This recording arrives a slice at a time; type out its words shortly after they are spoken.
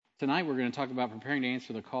Tonight we're going to talk about preparing to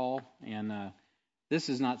answer the call, and this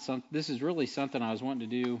is really something I was wanting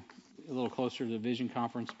to do a little closer to the Vision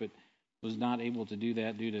Conference, but was not able to do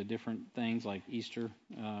that due to different things like Easter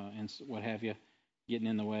and what have you getting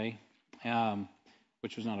in the way,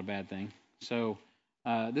 which was not a bad thing. So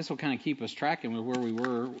this will kind of keep us tracking with where we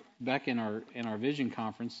were back in our Vision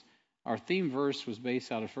Conference. Our theme verse was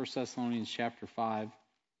based out of 1 Thessalonians chapter 5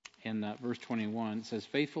 and verse 21. It says,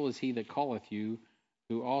 "Faithful is he that calleth you,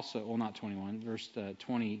 who also," well, not 21, verse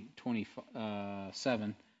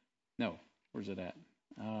 27. No, where's it at?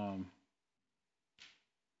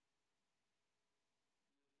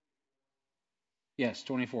 Yes,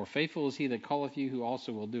 24. "Faithful is he that calleth you, who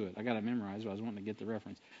also will do it." I got it memorized, but I was wanting to get the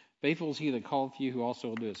reference. "Faithful is he that calleth you, who also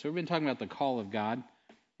will do it." So we've been talking about the call of God.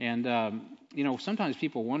 And, sometimes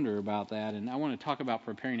people wonder about that. And I want to talk about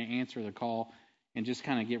preparing to answer the call and just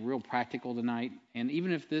kind of get real practical tonight. And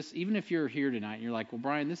even if you're here tonight and you're like, "Well,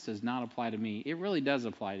 Brian, this does not apply to me," it really does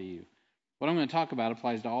apply to you. What I'm going to talk about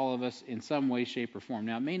applies to all of us in some way, shape, or form.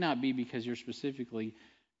 Now, it may not be because you're specifically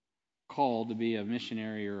called to be a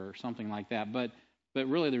missionary or something like that, but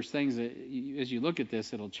really there's things that, as you look at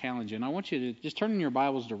this, it'll challenge you. And I want you to just turn in your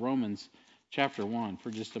Bibles to Romans chapter 1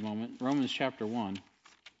 for just a moment. Romans chapter 1.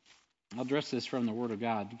 I'll address this from the Word of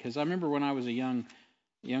God, because I remember when I was a young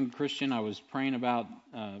Christian, I was praying about,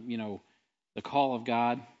 the call of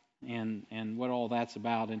God and what all that's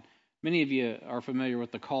about. And many of you are familiar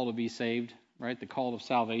with the call to be saved, right? The call of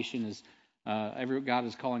salvation is God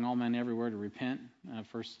is calling all men everywhere to repent.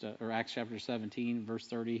 Acts chapter 17, verse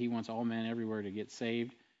 30, He wants all men everywhere to get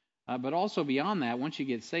saved. But also beyond that, once you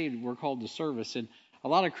get saved, we're called to service. And a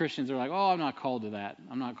lot of Christians are like, "Oh, I'm not called to that.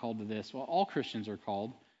 I'm not called to this." Well, all Christians are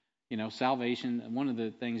called. Salvation, one of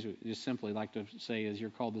the things we just simply like to say is you're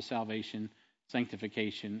called to salvation,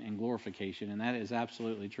 sanctification, and glorification, and that is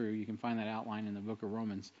absolutely true. You can find that outlined in the book of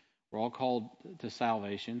Romans. We're all called to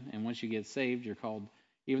salvation, and once you get saved, you're called,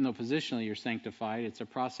 even though positionally you're sanctified, it's a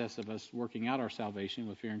process of us working out our salvation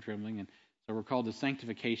with fear and trembling, and so we're called to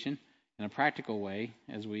sanctification in a practical way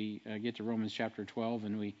as we get to Romans chapter 12,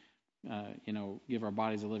 and we give our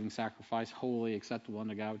bodies a living sacrifice, holy, acceptable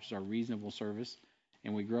unto God, which is our reasonable service.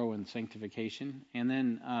 And we grow in sanctification. And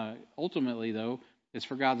then ultimately, though, it's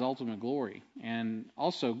for God's ultimate glory. And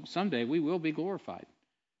also, someday we will be glorified,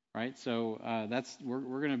 right? So we're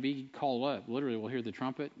going to be called up. Literally, we'll hear the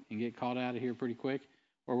trumpet and get called out of here pretty quick,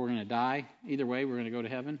 or we're going to die. Either way, we're going to go to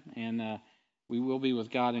heaven, and we will be with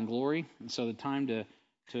God in glory. And so the time to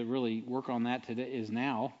really work on that today is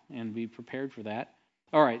now, and be prepared for that.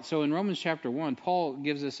 All right, so in Romans chapter 1, Paul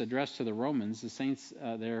gives this address to the Romans, the saints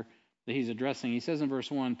there, that he's addressing. He says in verse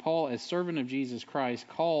 1, "Paul, as servant of Jesus Christ,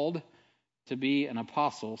 called to be an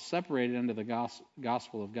apostle, separated unto the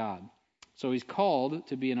gospel of God." So he's called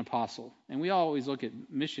to be an apostle. And we always look at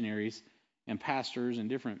missionaries and pastors and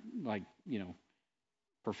different,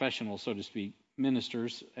 professionals, so to speak,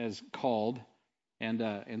 ministers as called.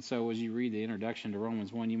 And so as you read the introduction to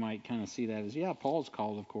Romans 1, you might kind of see that as, yeah, Paul's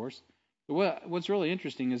called, of course. But what's really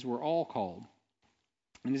interesting is we're all called.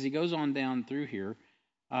 And as he goes on down through here,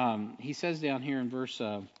 he says down here in verse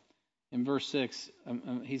 6,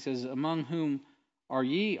 he says, "Among whom are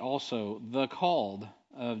ye also the called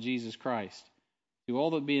of Jesus Christ, to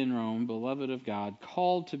all that be in Rome, beloved of God,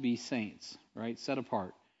 called to be saints," right, set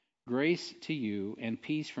apart. "Grace to you and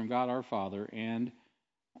peace from God our Father and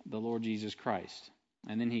the Lord Jesus Christ."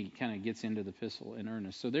 And then he kind of gets into the epistle in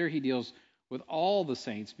earnest. So there he deals with all the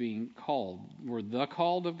saints being called. We're the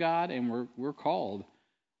called of God, and we're called.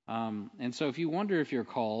 And so if you wonder if you're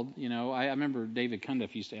called, I remember David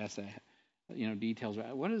Cundiff used to ask that, details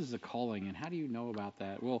about what is the calling and how do you know about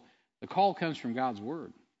that? Well, the call comes from God's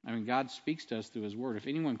word. I mean, God speaks to us through his word. If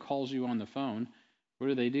anyone calls you on the phone,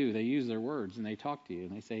 what do? They use their words and they talk to you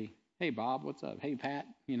and they say, "Hey, Bob, what's up? Hey, Pat,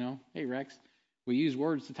 hey, Rex." We use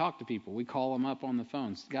words to talk to people. We call them up on the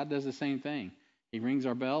phones. God does the same thing. He rings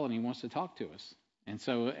our bell and he wants to talk to us. And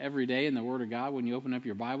so every day in the word of God, when you open up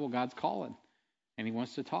your Bible, God's calling. And he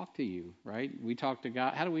wants to talk to you, right? We talk to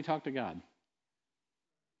God. How do we talk to God?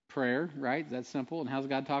 Prayer, right? That's simple. And how's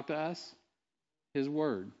God talk to us? His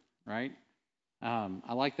word, right?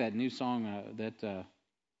 I like that new song that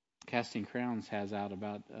Casting Crowns has out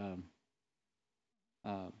about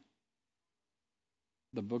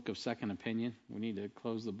the book of Second Opinion. We need to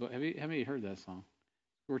close the book. Have you heard that song?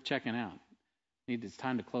 We're checking out. It's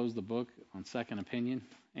time to close the book on Second Opinion.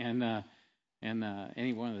 And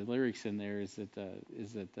any one of the lyrics in there is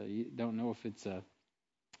that you don't know if it's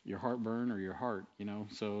your heartburn or your heart,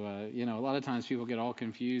 So a lot of times people get all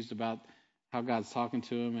confused about how God's talking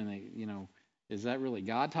to them, and they, Is that really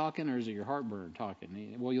God talking, or is it your heartburn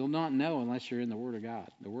talking? Well, you'll not know unless you're in the Word of God.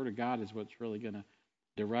 The Word of God is what's really going to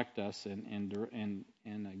direct us and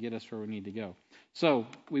get us where we need to go. So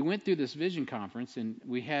we went through this vision conference, and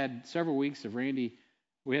we had several weeks of Randy.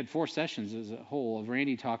 We had 4 sessions as a whole of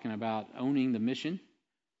Randy talking about owning the mission.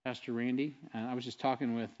 Pastor Randy, and I was just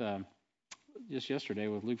talking with just yesterday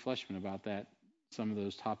with Luke Fleshman about that. Some of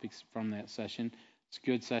those topics from that session. It's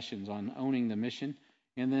good sessions on owning the mission,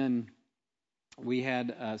 and then we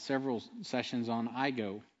had several sessions on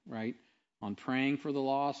IGO, right? On praying for the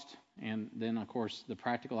lost, and then, of course, the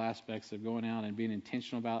practical aspects of going out and being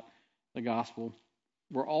intentional about the gospel.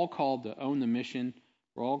 We're all called to own the mission.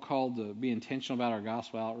 We're all called to be intentional about our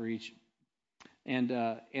gospel outreach. And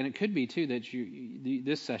it could be, too, that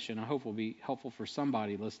this session, I hope, will be helpful for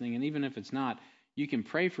somebody listening. And even if it's not, you can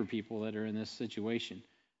pray for people that are in this situation.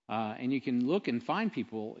 And you can look and find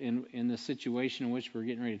people in the situation in which we're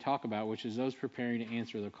getting ready to talk about, which is those preparing to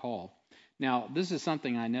answer the call. Now, this is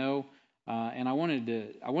something I know, and I wanted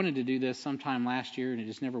to do this sometime last year, and it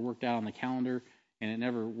just never worked out on the calendar, and it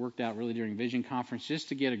never worked out really during Vision Conference, just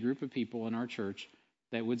to get a group of people in our church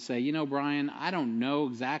that would say, Brian, I don't know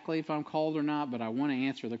exactly if I'm called or not, but I want to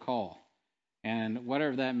answer the call. And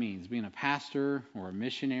whatever that means, being a pastor or a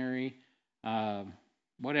missionary,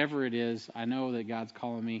 whatever it is, I know that God's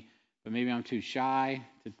calling me, but maybe I'm too shy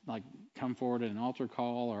to come forward at an altar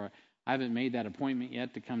call, or I haven't made that appointment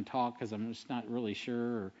yet to come talk because I'm just not really sure,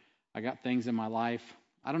 or I got things in my life.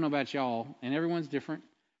 I don't know about y'all, and everyone's different.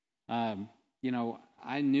 I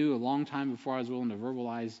knew a long time before I was willing to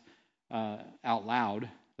verbalize out loud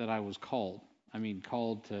that I was called.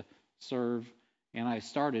 Called to serve, and I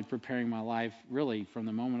started preparing my life really from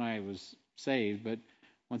the moment I was saved, but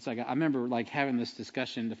I remember having this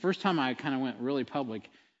discussion. The first time I kind of went really public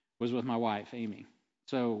was with my wife, Amy.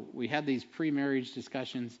 So we had these pre-marriage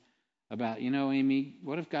discussions about, Amy,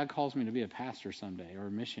 what if God calls me to be a pastor someday or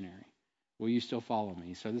a missionary? Will you still follow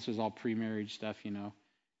me? So this was all pre-marriage stuff,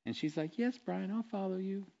 And she's like, yes, Brian, I'll follow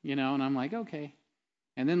you, And I'm like, okay.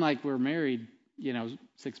 And then we're married,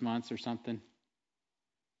 6 months or something.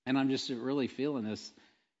 And I'm just really feeling this,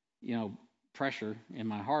 pressure in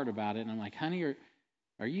my heart about it. And I'm like, honey,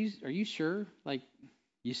 Are you sure?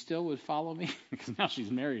 You still would follow me? Because now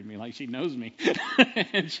she's married me, she knows me.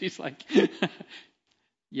 And she's like,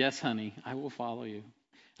 yes, honey, I will follow you.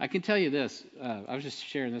 I can tell you this. I was just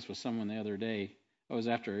sharing this with someone the other day. It was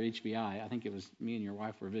after HBI. I think it was me and your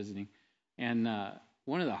wife were visiting. And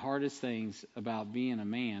one of the hardest things about being a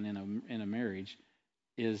man in a marriage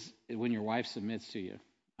is when your wife submits to you.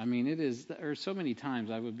 There are so many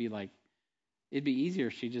times I would be like, it'd be easier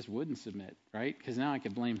if she just wouldn't submit, right? Because now I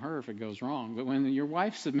could blame her if it goes wrong. But when your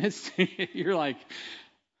wife submits to you, you're like,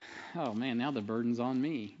 oh, man, now the burden's on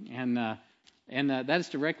me. And that is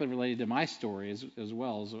directly related to my story as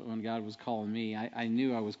well. As when God was calling me, I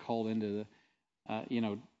knew I was called into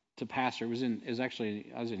to pastor. I was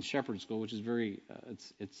in shepherd school, which is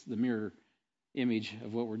it's the mirror image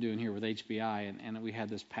of what we're doing here with HBI. And we had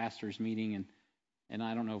this pastors meeting, and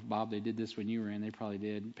I don't know if, Bob, they did this when you were in. They probably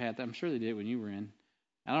did. Pat, I'm sure they did when you were in.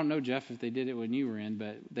 I don't know, Jeff, if they did it when you were in,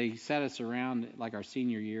 but they sat us around our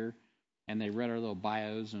senior year, and they read our little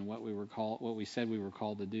bios and what we said we were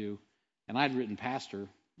called to do. And I'd written pastor.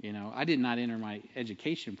 I did not enter my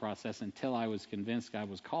education process until I was convinced God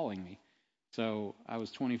was calling me. So I was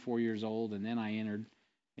 24 years old, and then I entered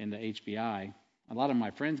into HBI. A lot of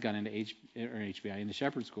my friends got into HBI, into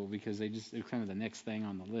shepherd school, because it was kind of the next thing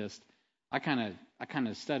on the list. I kind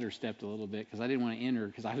of stutter stepped a little bit because I didn't want to enter,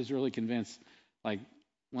 because I was really convinced,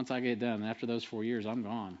 once I get done, after those 4 years, I'm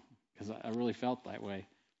gone, because I really felt that way.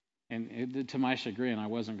 And to my chagrin, I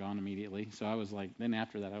wasn't gone immediately. So I was then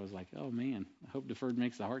after that, I was like, oh man, I hope deferred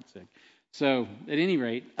makes the heart sick. So at any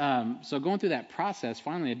rate, so going through that process,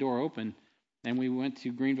 finally a door opened, and we went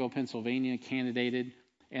to Greenville, Pennsylvania, candidated,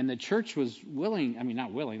 and the church was willing.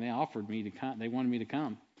 Not willing. They offered me to come. They wanted me to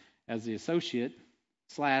come as the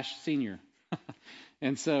associate/senior.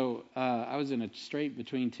 And so I was in a strait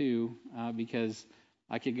between two, because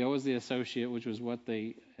I could go as the associate, which was what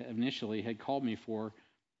they initially had called me for.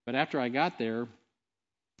 But after I got there,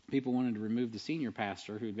 people wanted to remove the senior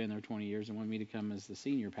pastor who had been there 20 years and wanted me to come as the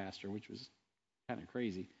senior pastor, which was kind of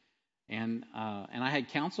crazy. And I had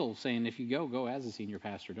counsel saying, if you go as a senior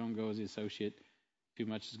pastor. Don't go as the associate. Too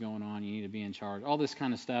much is going on. You need to be in charge. All this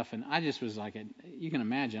kind of stuff. And I just was you can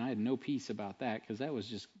imagine, I had no peace about that, because that was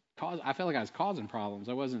just I felt like I was causing problems.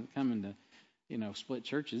 I wasn't coming to, split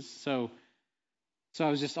churches. So I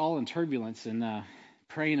was just all in turbulence, and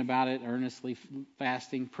praying about it earnestly,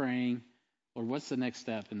 fasting, praying, Lord, what's the next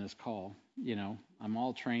step in this call? I'm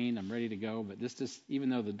all trained, I'm ready to go. But even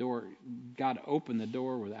though God opened the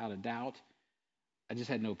door without a doubt, I just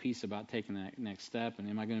had no peace about taking that next step. And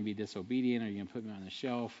am I going to be disobedient? Are you going to put me on the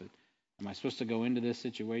shelf? Am I supposed to go into this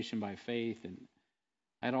situation by faith? And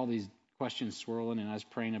I had all these questions swirling, and I was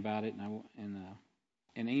praying about it.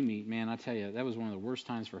 And Amy, man, I tell you, that was one of the worst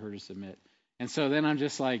times for her to submit. And so then I'm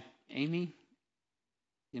just like, Amy,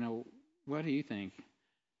 what do you think?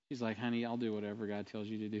 She's like, honey, I'll do whatever God tells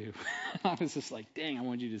you to do. I was just like, dang, I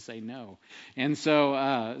want you to say no. And so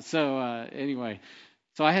anyway,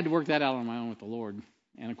 so I had to work that out on my own with the Lord.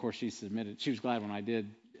 And of course, she submitted. She was glad when I did.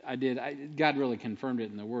 God really confirmed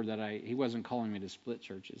it in the Word that He wasn't calling me to split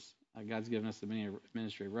churches. God's given us the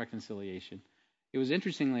ministry of reconciliation. It was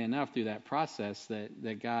interestingly enough through that process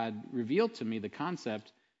that God revealed to me the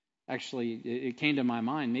concept. Actually, it came to my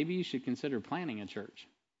mind, maybe you should consider planning a church.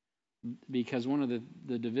 Because one of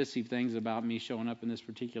the divisive things about me showing up in this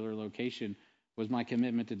particular location was my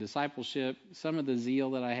commitment to discipleship, some of the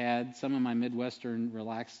zeal that I had, some of my Midwestern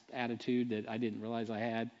relaxed attitude that I didn't realize I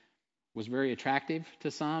had was very attractive to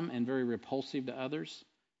some and very repulsive to others.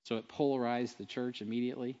 So it polarized the church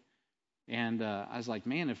immediately. And I was like,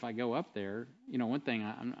 man, if I go up there, one thing,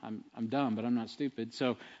 I'm dumb, but I'm not stupid.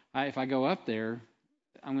 So if I go up there,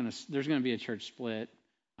 there's going to be a church split.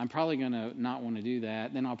 I'm probably going to not want to do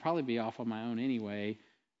that. Then I'll probably be off on my own anyway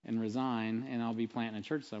and resign, and I'll be planting a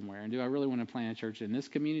church somewhere. And do I really want to plant a church in this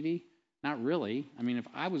community? Not really. I mean, if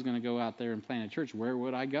I was going to go out there and plant a church, where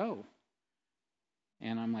would I go?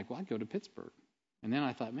 And I'm like, well, I'd go to Pittsburgh. And then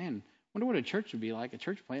I thought, man, I wonder what a church would be like, a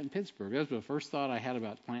church plant in Pittsburgh. That was the first thought I had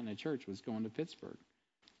about planting a church, was going to Pittsburgh.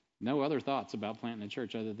 No other thoughts about planting a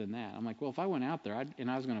church other than that. I'm like, well, if I went out there and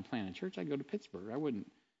I was going to plant a church, I'd go to Pittsburgh. I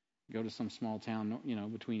wouldn't go to some small town,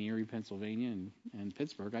 between Erie, Pennsylvania and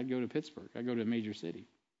Pittsburgh. I'd go to Pittsburgh. I'd go to a major city.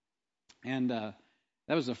 And that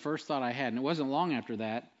was the first thought I had. And it wasn't long after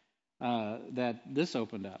that that this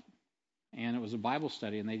opened up. And it was a Bible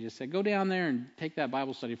study. And they just said, go down there and take that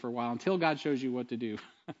Bible study for a while until God shows you what to do.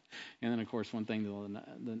 And then, of course, one thing to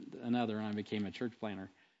another, and I became a church planner.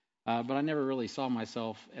 But I never really saw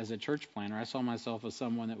myself as a church planner. I saw myself as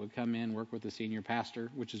someone that would come in, work with the senior pastor,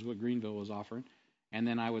 which is what Greenville was offering. And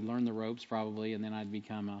then I would learn the ropes probably, and then I'd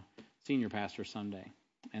become a senior pastor someday.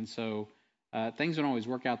 And so things don't always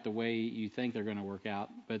work out the way you think they're going to work out,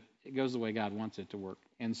 but it goes the way God wants it to work.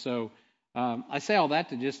 And so I say all that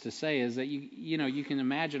to say is that you can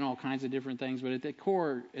imagine all kinds of different things, but at the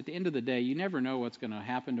core, at the end of the day, you never know what's going to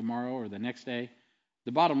happen tomorrow or the next day.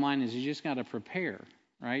 The bottom line is you just got to prepare,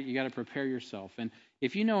 right? You got to prepare yourself. And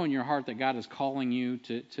if you know in your heart that God is calling you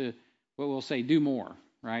to what we'll say, do more,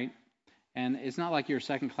 right? And it's not like you're a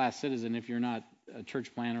second-class citizen if you're not a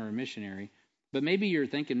church planner or a missionary. But maybe you're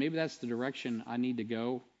thinking, maybe that's the direction I need to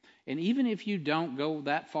go. And even if you don't go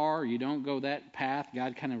that far, or you don't go that path,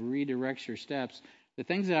 God kind of redirects your steps. The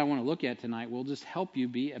things that I want to look at tonight will just help you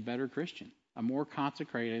be a better Christian, a more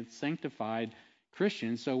consecrated, sanctified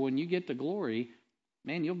Christian. So when you get to glory,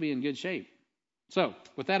 man, you'll be in good shape. So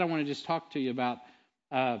with that, I want to just talk to you about,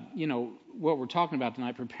 what we're talking about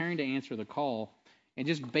tonight, preparing to answer the call. And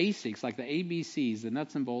just basics like the ABCs, the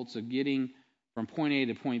nuts and bolts of getting from point A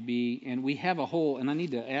to point B. And we have a whole, and I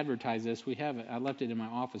need to advertise this, I left it in my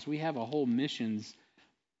office, we have a whole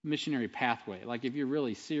missionary pathway. Like if you're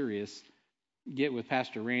really serious, get with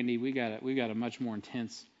Pastor Randy. We got a much more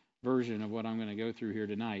intense version of what I'm going to go through here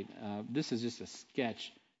tonight. This is just a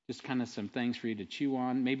sketch, just kind of some things for you to chew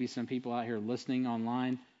on. Maybe some people out here listening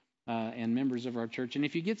online and members of our church. And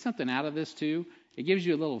if you get something out of this too, it gives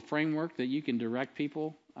you a little framework that you can direct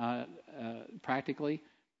people practically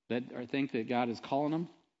that think that God is calling them.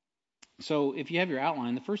 So if you have your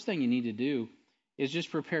outline, the first thing you need to do is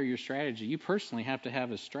just prepare your strategy. You personally have to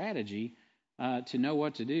have a strategy to know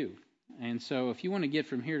what to do. And so if you want to get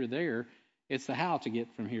from here to there, it's the how to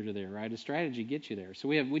get from here to there, right? A strategy gets you there. So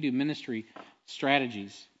we do ministry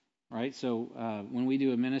strategies, right? So when we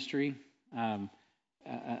do a ministry, an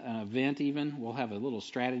event even, we'll have a little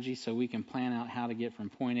strategy so we can plan out how to get from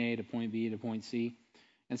point A to point B to point C.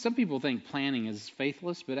 And some people think planning is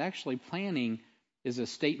faithless, but actually planning is a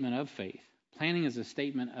statement of faith. Planning is a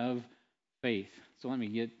statement of faith. So let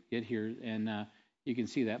me get here, and you can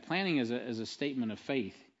see that. Planning is a statement of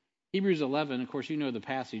faith. Hebrews 11, of course, you know the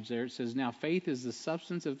passage there. It says, now faith is the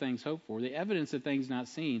substance of things hoped for, the evidence of things not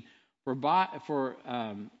seen. But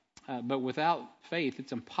without faith,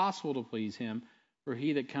 it's impossible to please him. For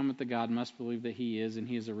he that cometh to God must believe that he is, and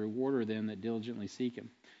he is a rewarder of them that diligently seek him.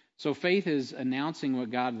 So faith is announcing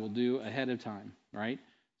what God will do ahead of time, right?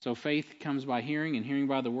 So faith comes by hearing, and hearing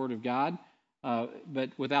by the word of God.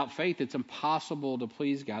 But without faith, it's impossible to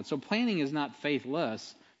please God. So planning is not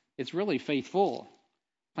faithless. it's really faithful.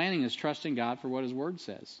 Planning is trusting God for what His Word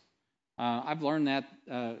says. I've learned that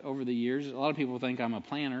over the years. A lot of people think I'm a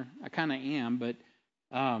planner. I kind of am, but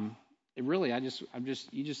it really, a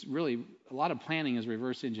lot of planning is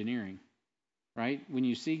reverse engineering, right? When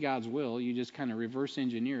you see God's will, you just kind of reverse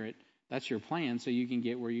engineer it. That's your plan, so you can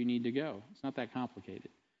get where you need to go. It's not that complicated,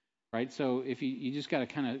 right? So if you just got to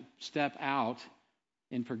kind of step out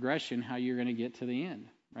in progression how you're going to get to the end,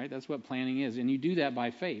 right? That's what planning is, and you do that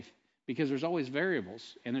by faith because there's always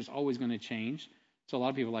variables and there's always going to change. So a lot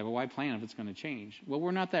of people are like, well, why plan if it's going to change? Well,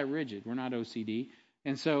 we're not that rigid. We're not OCD.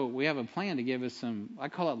 And so we have a plan to give us some, I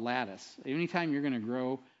call it lattice. Anytime you're going to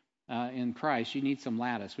grow in Christ, you need some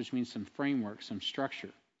lattice, which means some framework, some structure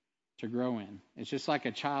to grow in. It's just like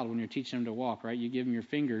a child when you're teaching them to walk, right? You give them your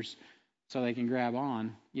fingers so they can grab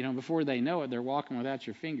on. Before they know it, they're walking without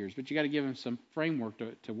your fingers. But you got to give them some framework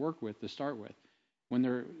to work with, to start with. When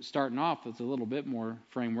they're starting off, it's a little bit more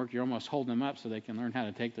framework. You're almost holding them up so they can learn how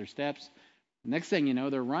to take their steps. Next thing you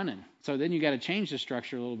know, they're running. So then you got to change the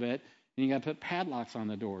structure a little bit, and you got to put padlocks on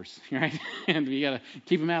the doors, right? And you got to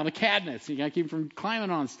keep them out of the cabinets. You got to keep them from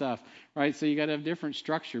climbing on stuff, right? So you got to have different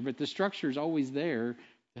structure, but the structure is always there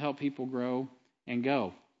to help people grow and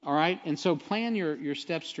go. All right, and so plan your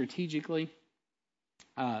steps strategically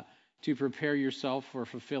to prepare yourself for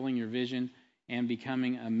fulfilling your vision and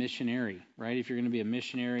becoming a missionary, right? If you're going to be a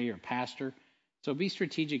missionary or pastor, so be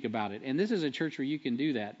strategic about it. And this is a church where you can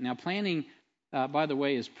do that. Now, planning, by the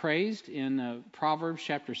way, is praised in Proverbs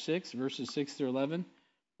chapter 6, verses 6 through 11.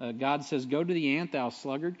 God says, "Go to the ant, thou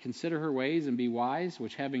sluggard, consider her ways and be wise,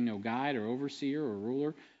 which having no guide or overseer or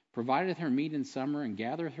ruler, provideth her meat in summer and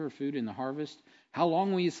gathereth her food in the harvest. How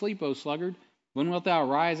long will you sleep, O sluggard? When wilt thou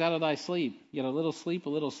arise out of thy sleep? Yet a little sleep, a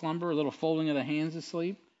little slumber, a little folding of the hands to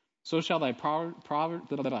sleep. So shall thy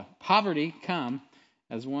poverty come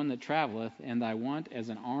as one that traveleth, and thy want as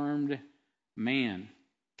an armed man."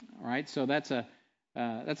 All right, so that's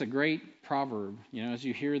a great proverb. As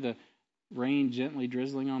you hear the rain gently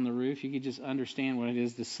drizzling on the roof, you can just understand what it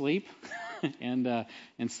is to sleep and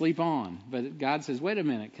sleep on. But God says, wait a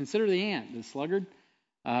minute, consider the ant, the sluggard.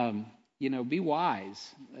 Be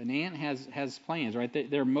wise. An ant has plans,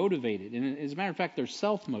 right? They're motivated, and as a matter of fact, they're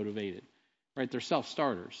self-motivated, right? They're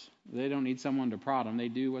self-starters. They don't need someone to prod them. They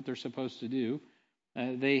do what they're supposed to do.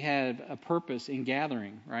 They have a purpose in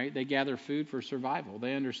gathering, right? They gather food for survival.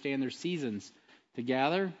 They understand their seasons to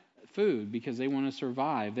gather food because they want to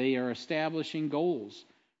survive. They are establishing goals,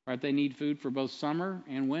 right? They need food for both summer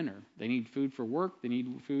and winter. They need food for work. They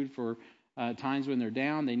need food for times when they're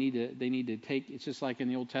down. They need to take. It's just like in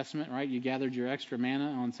the Old Testament, right? You gathered your extra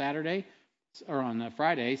manna on Saturday or on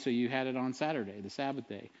Friday, so you had it on Saturday, the Sabbath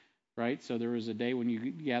day, right? So there was a day when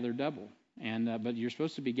you gathered double. But you're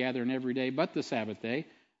supposed to be gathering every day but the Sabbath day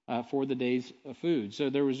for the day's food. So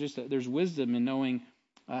there's wisdom in knowing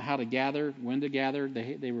how to gather, when to gather.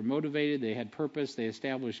 They were motivated. They had purpose. They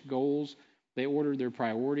established goals. They ordered their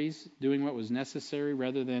priorities, doing what was necessary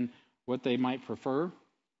rather than what they might prefer.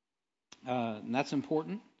 And that's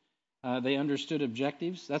important. They understood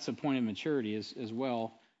objectives. That's a point of maturity as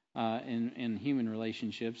well in human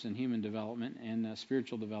relationships and human development and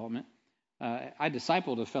spiritual development. I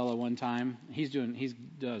discipled a fellow one time. He's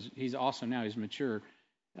awesome now. He's mature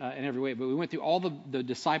in every way. But we went through all the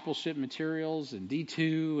discipleship materials and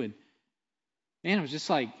D2, and man, it was just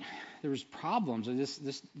like there was problems. And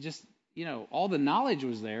just all the knowledge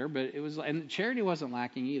was there, but it was, and charity wasn't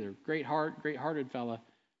lacking either. Great-hearted fella,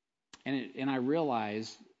 and I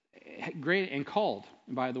realized great and called.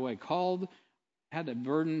 And by the way, had a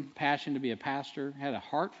burden, passion to be a pastor, had a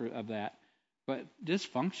heart of that, but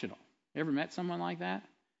dysfunctional. Ever met someone like that?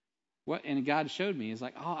 And God showed me, it's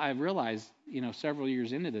like, I realized, several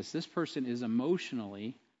years into this person is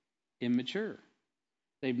emotionally immature.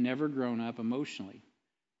 They've never grown up emotionally.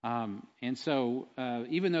 And so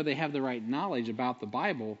even though they have the right knowledge about the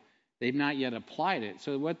Bible, they've not yet applied it.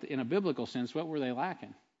 So in a biblical sense, what were they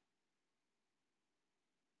lacking?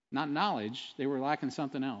 Not knowledge. They were lacking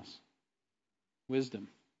something else. Wisdom,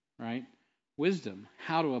 right? Wisdom,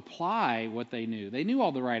 how to apply what they knew. They knew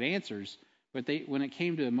all the right answers, but when it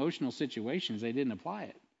came to emotional situations, they didn't apply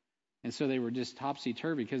it. And so they were just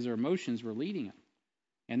topsy-turvy because their emotions were leading them.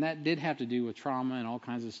 And that did have to do with trauma and all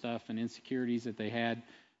kinds of stuff and insecurities that they had,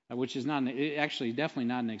 which is definitely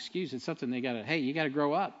not an excuse. It's something you got to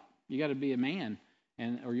grow up. You got to be a man,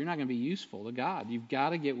 or you're not going to be useful to God. You've got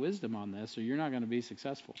to get wisdom on this, or you're not going to be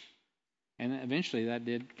successful. And eventually that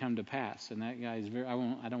did come to pass. And that guy is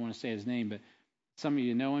I don't want to say his name, but some of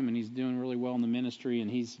you know him, and he's doing really well in the ministry, and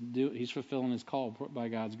he's fulfilling his call by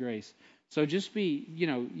God's grace. So just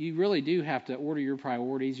you really do have to order your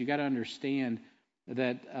priorities. You got to understand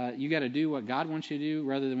that you got to do what God wants you to do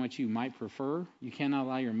rather than what you might prefer. You cannot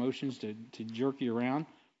allow your emotions to jerk you around.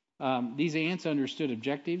 These ants understood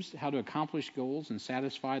objectives, how to accomplish goals and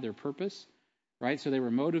satisfy their purpose, right? So they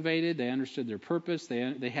were motivated, they understood their purpose,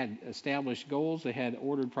 they had established goals, they had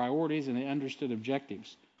ordered priorities, and they understood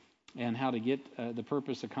objectives and how to get the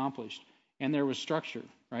purpose accomplished. And there was structure,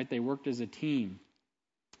 right? They worked as a team.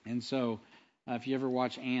 And so if you ever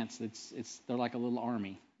watch ants, they're like a little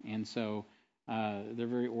army. And so they're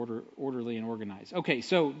very orderly and organized. Okay,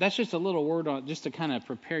 so that's just a little word on just to kind of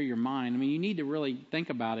prepare your mind. I mean, you need to really think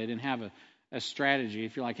about it and have a strategy.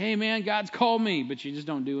 If you're like, hey, man, God's called me, but you just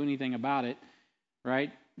don't do anything about it,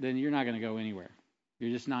 right, then you're not going to go anywhere.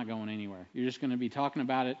 You're just not going anywhere. You're just going to be talking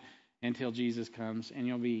about it until Jesus comes, and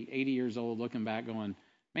you'll be 80 years old looking back going,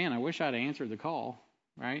 man, I wish I'd answered the call,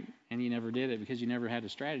 right? And you never did it because you never had a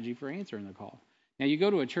strategy for answering the call. Now, you go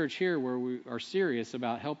to a church here where we are serious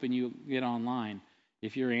about helping you get online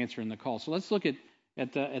if you're answering the call. So let's look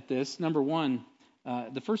at this. Number one,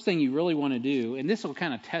 the first thing you really want to do, and this will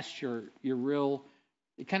kind of test your real,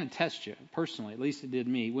 it kind of tests you personally, at least it did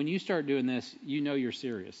me. When you start doing this, you know you're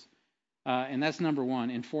serious. And that's number one,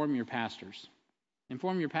 inform your pastors.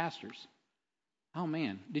 Inform your pastors. Oh,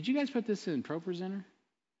 man. Did you guys put this in ProPresenter?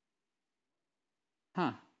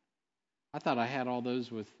 Huh. I thought I had all those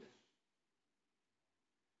with...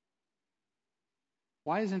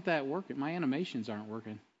 Why isn't that working? My animations aren't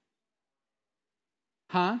working.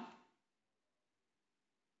 Huh?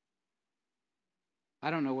 I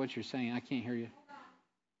don't know what you're saying. I can't hear you.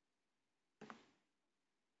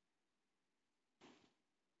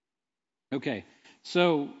 Okay.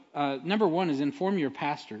 So number one is inform your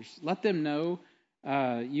pastors. Let them know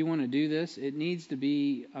you want to do this. It needs to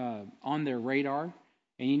be on their radar,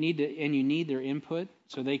 and you need their input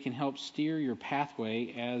so they can help steer your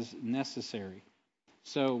pathway as necessary.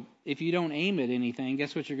 So if you don't aim at anything,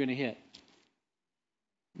 guess what you're going to hit?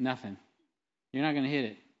 Nothing. You're not going to hit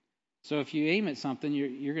it. So if you aim at something,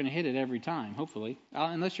 you're going to hit it every time, hopefully,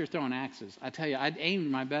 unless you're throwing axes. I tell you, I aimed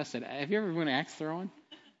my best at. Have you ever been axe throwing?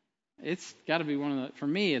 It's got to be for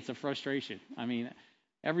me, it's a frustration. I mean,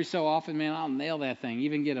 every so often, man, I'll nail that thing,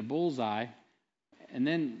 even get a bullseye, and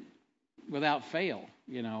then without fail,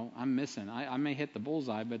 I'm missing. I may hit the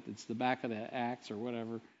bullseye, but it's the back of the axe or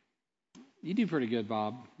whatever. You do pretty good,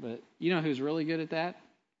 Bob, but you know who's really good at that?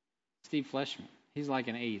 Steve Fleshman. He's like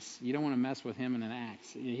an ace. You don't want to mess with him in an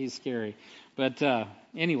axe. He's scary. But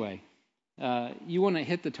anyway, you want to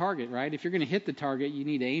hit the target, right? If you're going to hit the target, you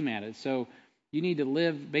need to aim at it. So you need to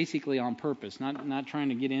live basically on purpose, not trying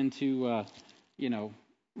to get into,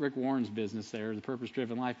 Rick Warren's business there, the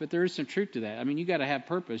purpose-driven life. But there is some truth to that. I mean, you got to have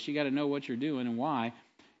purpose. You got to know what you're doing and why.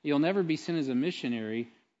 You'll never be sent as a missionary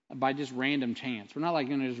by just random chance. We're not like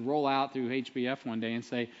going to just roll out through HBF one day and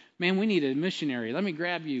say, man, we need a missionary. Let me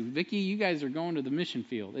grab you. Vicki, you guys are going to the mission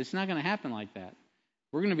field. It's not going to happen like that.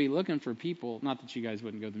 We're going to be looking for people, not that you guys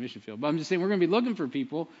wouldn't go to the mission field, but I'm just saying we're going to be looking for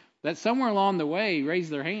people that somewhere along the way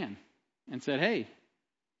raised their hand and said, hey,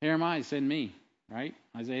 here am I, send me, right?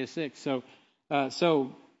 Isaiah 6. So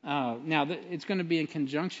now it's going to be in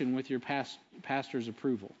conjunction with your pastor's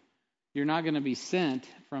approval. You're not going to be sent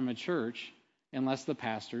from a church unless the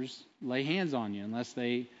pastors lay hands on you, unless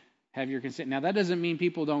they have your consent. Now, that doesn't mean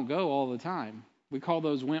people don't go all the time. We call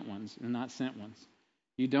those went ones and not sent ones.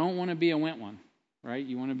 You don't want to be a went one, right?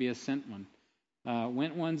 You want to be a sent one.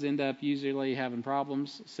 Went ones end up usually having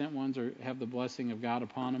problems. Sent ones have the blessing of God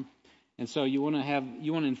upon them. And so you want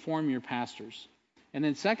to inform your pastors. And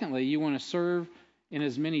then secondly, you want to serve in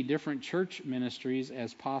as many different church ministries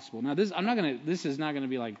as possible. Now, this is not going to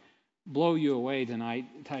be like blow you away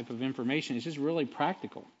tonight type of information. It's just really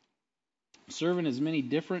practical. Serve in as many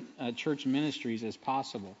different church ministries as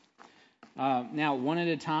possible. Now, one at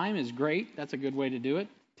a time is great. That's a good way to do it,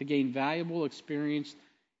 to gain valuable experience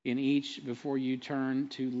in each before you turn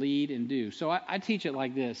to lead and do. So I teach it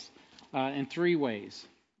like this in three ways.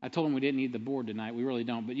 I told them we didn't need the board tonight. We really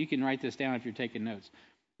don't, but you can write this down if you're taking notes.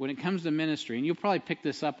 When it comes to ministry, and you'll probably pick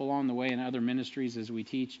this up along the way in other ministries as we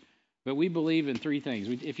teach, but we believe in three things.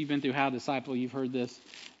 If you've been through How to Disciple, you've heard this.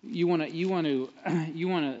 You want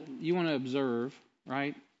to observe,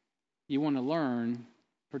 right? You want to learn,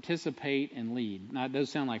 participate, and lead. Now, it does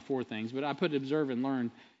sound like four things, but I put observe and learn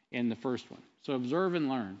in the first one. So observe and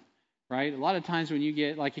learn, right? A lot of times when you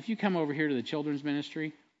get, like if you come over here to the children's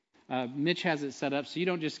ministry, Mitch has it set up so you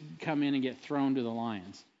don't just come in and get thrown to the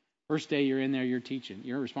lions. First day you're in there, you're teaching.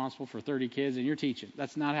 You're responsible for 30 kids and you're teaching.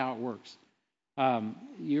 That's not how it works.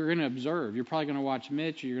 You're going to observe. You're probably going to watch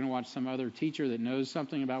Mitch, or you're going to watch some other teacher that knows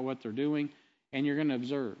something about what they're doing, and you're going to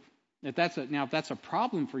observe. If that's a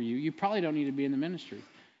problem for you, you probably don't need to be in the ministry.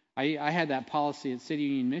 I had that policy at City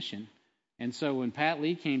Union Mission. And so when Pat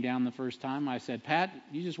Lee came down the first time, I said, Pat,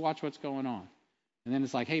 you just watch what's going on. And then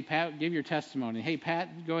it's like, hey, Pat, give your testimony. Hey,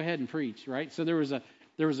 Pat, go ahead and preach, right? So there was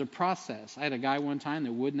a process. I had a guy one time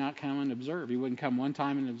that would not come and observe. He wouldn't come one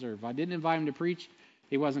time and observe. If I didn't invite him to preach,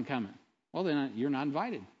 he wasn't coming. Well, then you're not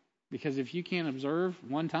invited. Because if you can't observe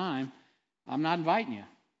one time, I'm not inviting you,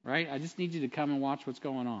 right? I just need you to come and watch what's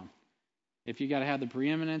going on. If you got to have the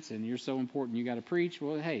preeminence and you're so important you got to preach,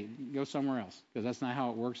 well, hey, go somewhere else, because that's not how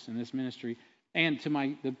it works in this ministry. And to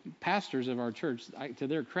the pastors of our church, to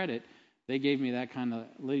their credit, they gave me that kind of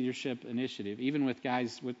leadership initiative, even with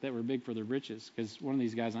guys that were big for their britches, because one of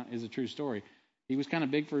these guys is a true story. He was kind of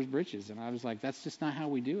big for his britches, and I was like, that's just not how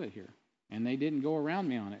we do it here. And they didn't go around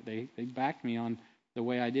me on it. They backed me on the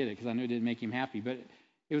way I did it, because I knew it didn't make him happy. But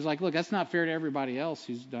it was like, look, that's not fair to everybody else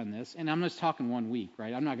who's done this. And I'm just talking 1 week,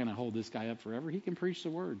 right? I'm not going to hold this guy up forever. He can preach the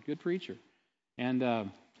word. Good preacher. And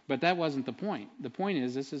but that wasn't the point. The point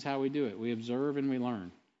is, this is how we do it. We observe and we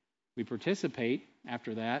learn. We participate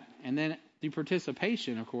after that. And then through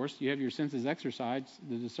participation, of course, you have your senses exercised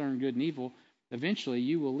to discern good and evil. Eventually,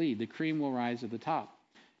 you will lead. The cream will rise to the top.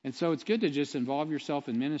 And so it's good to just involve yourself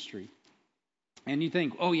in ministry. And you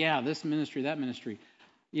think, oh, yeah, this ministry, that ministry.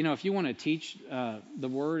 You know, if you want to teach the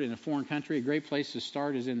word in a foreign country, a great place to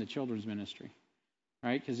start is in the children's ministry,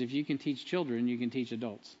 right? Because if you can teach children, you can teach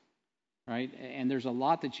adults, right? And there's a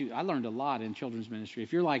lot I learned a lot in children's ministry.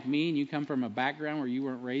 If you're like me and you come from a background where you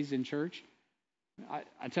weren't raised in church,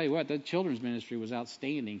 I tell you what, the children's ministry was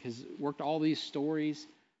outstanding, because it worked all these stories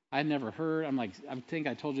I'd never heard. I think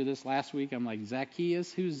I told you this last week. I'm like,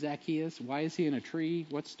 Zacchaeus? Who's Zacchaeus? Why is he in a tree?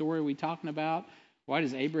 What story are we talking about? Why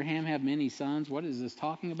does Abraham have many sons? What is this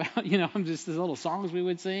talking about? You know, I'm just these little songs we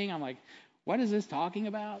would sing. I'm like, what is this talking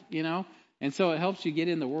about? You know? And so it helps you get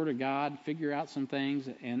in the Word of God, figure out some things,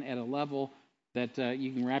 and at a level that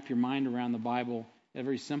you can wrap your mind around the Bible in a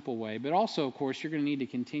very simple way. But also, of course, you're going to need to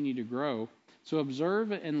continue to grow. So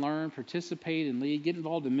observe and learn, participate and lead, get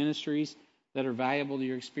involved in ministries that are valuable to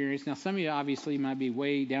your experience. Now, some of you obviously might be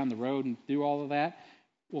way down the road and do all of that.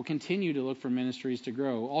 We'll continue to look for ministries to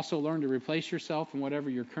grow. Also learn to replace yourself in whatever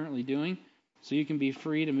you're currently doing so you can be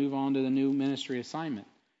free to move on to the new ministry assignment.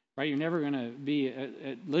 Right? You're never going to be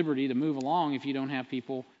at liberty to move along if you don't have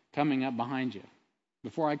people coming up behind you.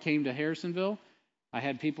 Before I came to Harrisonville, I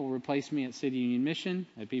had people replace me at City Union Mission,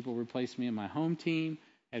 had people replace me in my home team,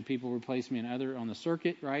 had people replace me on the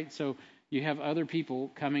circuit, right? So you have other people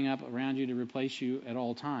coming up around you to replace you at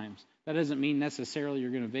all times. That doesn't mean necessarily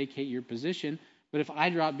you're going to vacate your position. But if I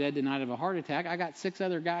drop dead tonight of a heart attack, I got 6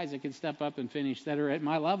 other guys that can step up and finish that are at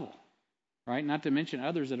my level, right? Not to mention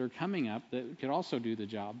others that are coming up that could also do the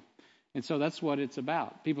job. And so that's what it's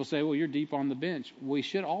about. People say, well, you're deep on the bench. We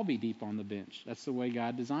should all be deep on the bench. That's the way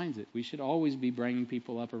God designs it. We should always be bringing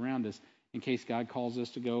people up around us in case God calls us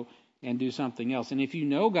to go and do something else. And if you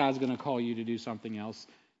know God's going to call you to do something else,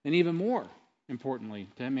 then even more importantly,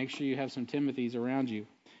 to make sure you have some Timothys around you.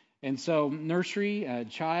 And so nursery,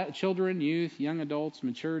 children, youth, young adults,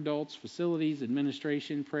 mature adults, facilities,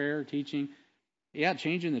 administration, prayer, teaching,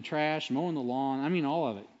 changing the trash, mowing the lawn, I mean all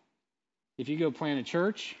of it. If you go plant a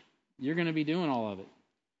church, you're going to be doing all of it.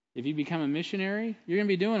 If you become a missionary, you're going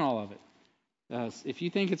to be doing all of it. If you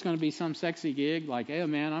think it's going to be some sexy gig, like, hey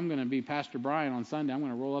man, I'm going to be Pastor Brian on Sunday, I'm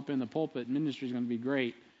going to roll up in the pulpit, ministry is going to be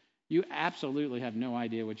great, you absolutely have no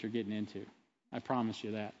idea what you're getting into. I promise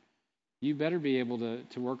you that. You better be able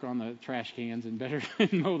to work on the trash cans and better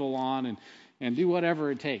mow the lawn and do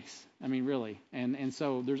whatever it takes. I mean, really. And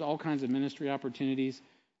so there's all kinds of ministry opportunities,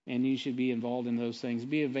 and you should be involved in those things.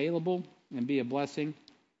 Be available and be a blessing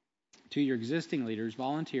to your existing leaders.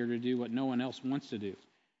 Volunteer to do what no one else wants to do.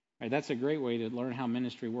 Right, that's a great way to learn how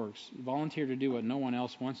ministry works. Volunteer to do what no one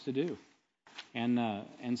else wants to do.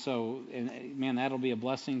 And so, man, that'll be a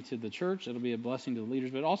blessing to the church. It'll be a blessing to the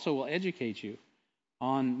leaders, but also will educate you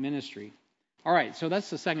on ministry. All right, so that's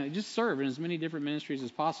the second. Just serve in as many different ministries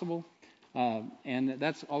as possible, and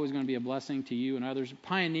that's always going to be a blessing to you and others.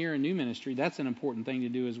 Pioneer a new ministry. That's an important thing to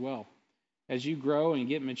do as well. As you grow and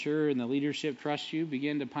get mature and the leadership trusts you,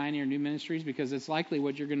 begin to pioneer new ministries, because it's likely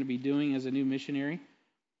what you're going to be doing as a new missionary.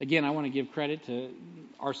 Again, I want to give credit to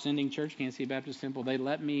our sending church, Kansas City Baptist Temple. They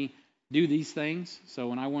let me do these things. So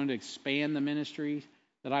when I wanted to expand the ministry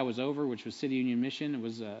that I was over, which was City Union Mission, it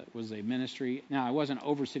was a ministry. Now, I wasn't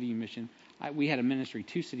over City Union Mission. We had a ministry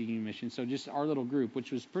to City Union Mission. So just our little group,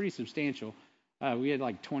 which was pretty substantial. We had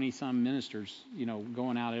like 20-some ministers,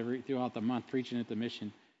 going out throughout the month preaching at the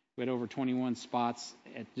mission. We had over 21 spots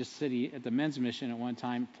at the men's mission at one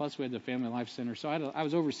time. Plus, we had the Family Life Center. So I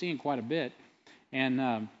was overseeing quite a bit.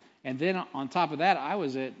 And And then on top of that, I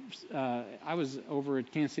was over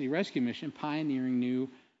at Kansas City Rescue Mission, pioneering new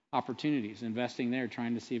opportunities, investing there,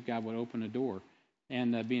 trying to see if God would open a door,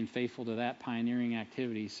 and being faithful to that pioneering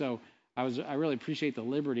activity. So I really appreciate the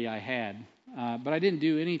liberty I had, but I didn't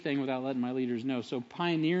do anything without letting my leaders know. So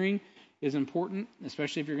pioneering is important,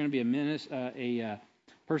 especially if you're going to be a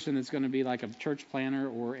person that's going to be like a church planner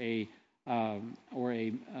or a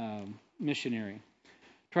missionary.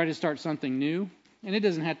 Try to start something new. And it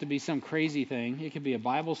doesn't have to be some crazy thing. It could be a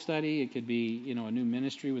Bible study. It could be, a new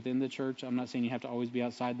ministry within the church. I'm not saying you have to always be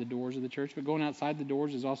outside the doors of the church, but going outside the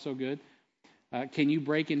doors is also good. Can you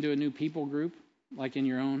break into a new people group, like in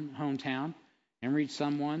your own hometown, and reach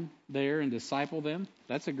someone there and disciple them?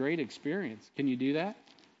 That's a great experience. Can you do that?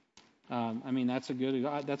 That's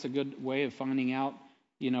a good way of finding out,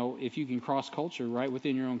 if you can cross culture right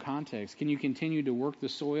within your own context. Can you continue to work the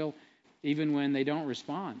soil even when they don't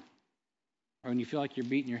respond? Or when you feel like you're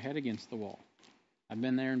beating your head against the wall. I've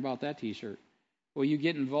been there and bought that t-shirt. Well, you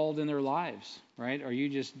get involved in their lives, right? Are you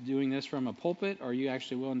just doing this from a pulpit? Or are you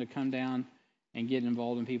actually willing to come down and get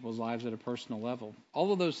involved in people's lives at a personal level?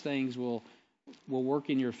 All of those things will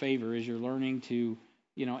work in your favor as you're learning to,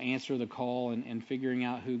 answer the call and figuring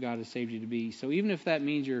out who God has saved you to be. So even if that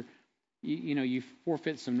means you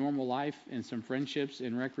forfeit some normal life and some friendships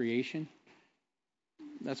and recreation,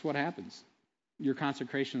 that's what happens. Your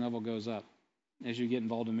consecration level goes up as you get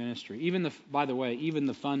involved in ministry. Even the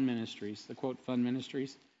fun ministries, the quote fun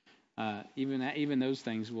ministries, even those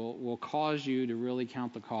things will cause you to really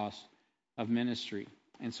count the cost of ministry.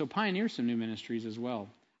 And so pioneer some new ministries as well.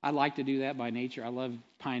 I like to do that by nature. I love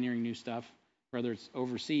pioneering new stuff, whether it's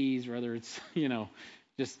overseas, whether it's, I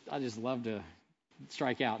just love to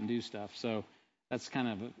strike out and do stuff. So that's kind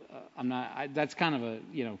of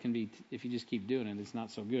can be, if you just keep doing it, it's not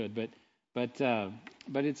so good. But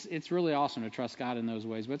it's really awesome to trust God in those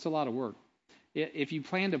ways. But it's a lot of work. If you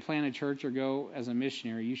plan to plant a church or go as a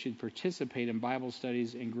missionary, you should participate in Bible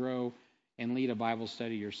studies and grow and lead a Bible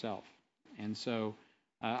study yourself. And so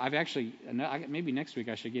I've actually, maybe next week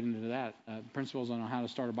I should get into that, principles on how to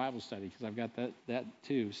start a Bible study, because I've got that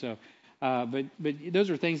too. So, but those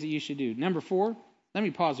are things that you should do. Number 4, let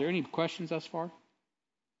me pause there. Any questions thus far?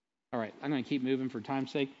 All right, I'm going to keep moving for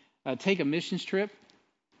time's sake. Take a missions trip.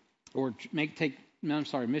 Or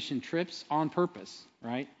mission trips on purpose,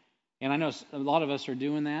 right? And I know a lot of us are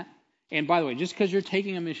doing that. And by the way, just because you're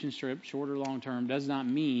taking a mission trip, short or long term, does not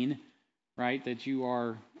mean, right, that you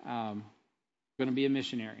are going to be a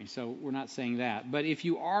missionary. So we're not saying that. But if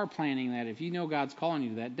you are planning that, if you know God's calling you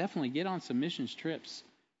to that, definitely get on some missions trips,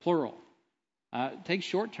 plural. Take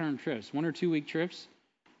short-term trips, 1 or 2 week trips.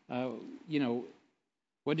 What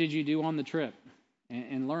did you do on the trip?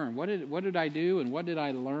 And learn. What did I do and what did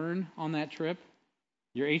I learn on that trip?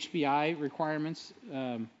 Your HBI requirements,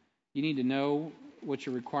 you need to know what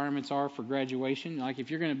your requirements are for graduation. Like if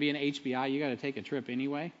you're going to be an HBI, you got to take a trip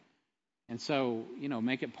anyway. And so,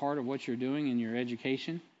 make it part of what you're doing in your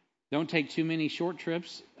education. Don't take too many short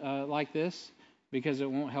trips like this because it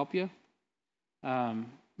won't help you.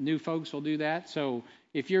 New folks will do that. So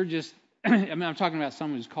if you're just, I'm talking about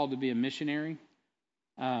someone who's called to be a missionary.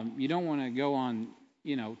 You don't want to go on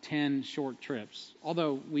 10 short trips,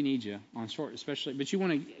 although we need you on short, especially, but you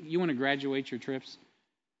want to graduate your trips,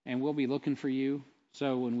 and we'll be looking for you.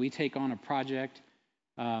 So when we take on a project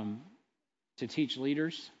to teach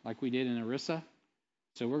leaders, like we did in Arissa,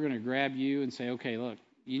 so we're going to grab you and say, okay, look,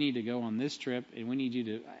 you need to go on this trip, and we need you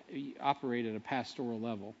to operate at a pastoral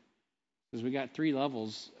level, because we got 3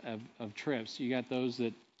 levels of trips. You got those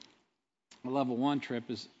that a level 1 trip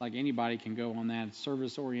is like anybody can go on that. It's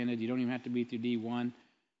service oriented. You don't even have to be through D1.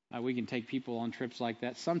 We can take people on trips like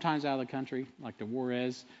that, sometimes out of the country, like to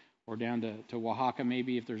Juarez or down to Oaxaca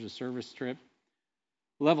maybe if there's a service trip.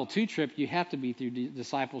 Level 2 trip, you have to be through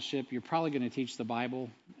discipleship. You're probably going to teach the Bible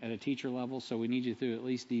at a teacher level, so we need you through at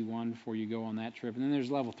least D1 before you go on that trip. And then there's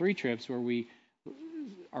level 3 trips where we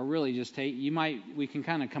are really just we can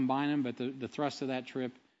kind of combine them, but the thrust of that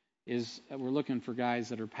trip is we're looking for guys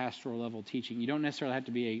that are pastoral level teaching. You don't necessarily have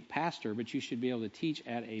to be a pastor, but you should be able to teach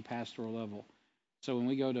at a pastoral level. So when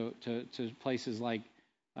we go to places like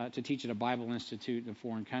to teach at a Bible institute in a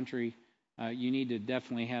foreign country, you need to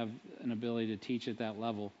definitely have an ability to teach at that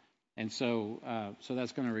level. And so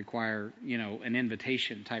that's going to require, an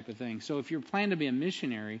invitation type of thing. So if you're planning to be a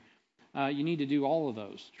missionary, you need to do all of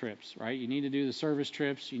those trips, right? You need to do the service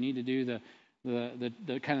trips. You need to do the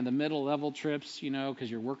kind of the middle level trips,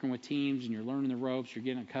 because you're working with teams and you're learning the ropes, you're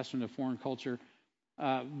getting accustomed to foreign culture.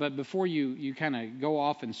 But before you kind of go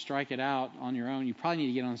off and strike it out on your own, you probably need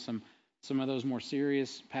to get on some of those more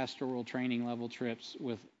serious pastoral training level trips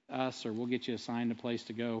with us, or we'll get you assigned a place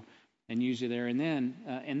to go and use you there. And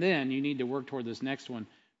then you need to work toward this next one,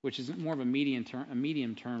 which is more of a medium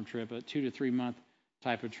term trip, a 2 to 3 month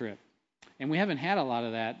type of trip. And we haven't had a lot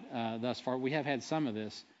of that thus far. We have had some of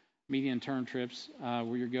this medium term trips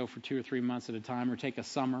where you go for 2 or 3 months at a time, or take a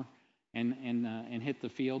summer and hit the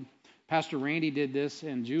field. Pastor Randy did this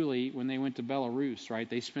and Julie when they went to Belarus, right?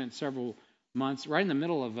 They spent several months right in the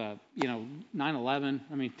middle of 9/11.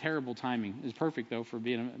 I mean, terrible timing. It's perfect though for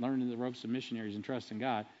learning the ropes of missionaries and trusting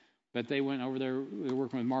God. But they went over there. They were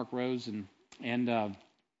working with Mark Rose and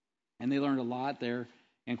they learned a lot there.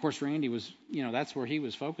 And of course, Randy was, that's where he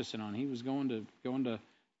was focusing on. He was going to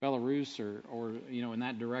Belarus or in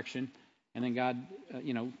that direction. And then God,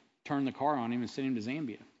 turned the car on him and sent him to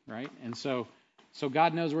Zambia, right? And so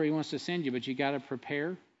God knows where He wants to send you, but you got to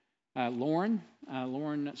prepare. Lauren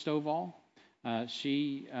Stovall,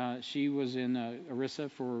 she was in Orissa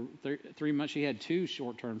for 3 months. She had 2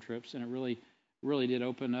 short-term trips, and it really did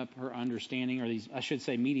open up her understanding, or these, I should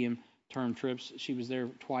say, medium-term trips. She was there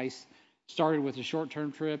twice. Started with a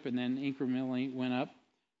short-term trip, and then incrementally went up.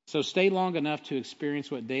 So stay long enough to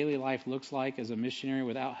experience what daily life looks like as a missionary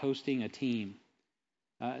without hosting a team.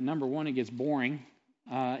 Number one, it gets boring.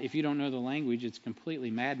 If you don't know the language, it's completely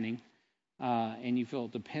maddening, and you feel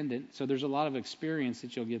dependent. So there's a lot of experience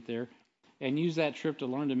that you'll get there. And use that trip to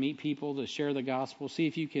learn to meet people, to share the gospel. See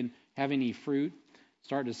if you can have any fruit.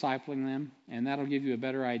 Start discipling them, and that'll give you a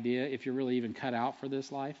better idea if you're really even cut out for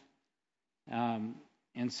this life. And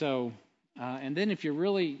then if you're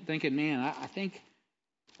really thinking, man,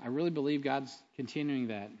 I really believe God's continuing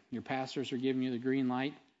that. Your pastors are giving you the green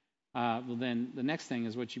light. Well, then the next thing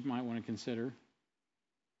is what you might want to consider.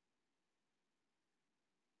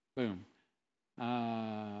 Boom.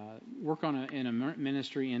 Work in a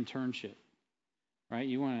ministry internship, right?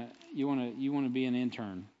 You want to be an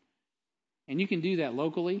intern, and you can do that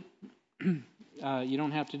locally. You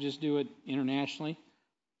don't have to just do it internationally.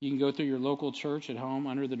 You can go through your local church at home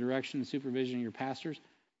under the direction and supervision of your pastors.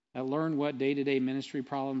 Learn what day-to-day ministry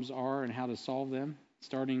problems are and how to solve them,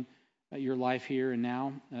 starting your life here and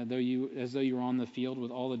now, as though you were on the field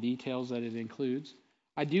with all the details that it includes.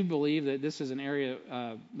 I do believe that this is an area.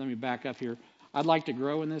 Let me back up here. I'd like to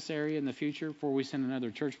grow in this area in the future before we send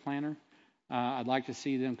another church planner. I'd like to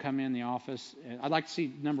see them come in the office. I'd like to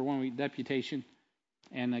see, number one, deputation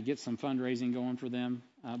and get some fundraising going for them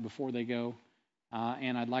before they go.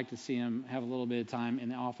 And I'd like to see them have a little bit of time in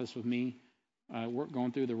the office with me,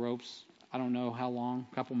 going through the ropes. I don't know how long,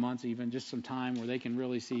 a couple months even, just some time where they can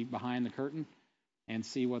really see behind the curtain and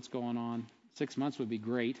see what's going on. 6 months would be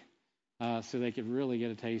great, so they could really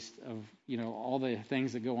get a taste of, all the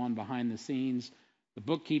things that go on behind the scenes, the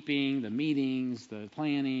bookkeeping, the meetings, the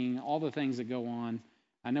planning, all the things that go on.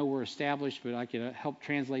 I know we're established, but I could help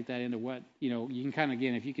translate that into what, you can kind of,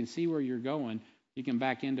 again, if you can see where you're going, you can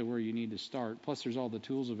back into where you need to start. Plus, there's all the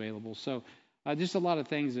tools available. So just a lot of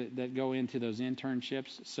things that go into those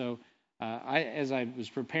internships. So as I was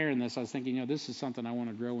preparing this, I was thinking, this is something I want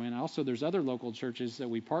to grow in. Also, there's other local churches that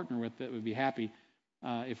we partner with that would be happy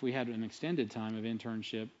if we had an extended time of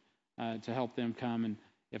internship to help them come. And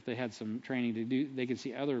if they had some training to do, they could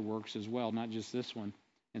see other works as well, not just this one,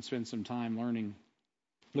 and spend some time learning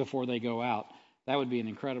before they go out. That would be an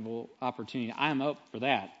incredible opportunity. I'm up for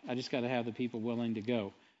that. I just got to have the people willing to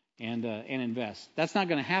go and invest. That's not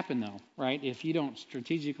going to happen though, right? If you don't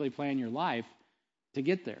strategically plan your life to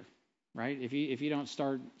get there, right? If you don't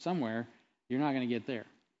start somewhere, you're not going to get there.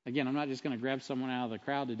 Again, I'm not just going to grab someone out of the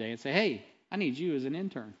crowd today and say, "Hey, I need you as an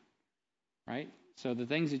intern," right? So the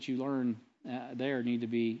things that you learn there need to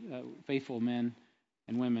be faithful men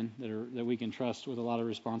and women that we can trust with a lot of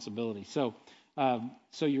responsibility. So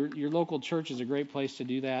your local church is a great place to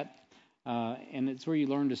do that, and it's where you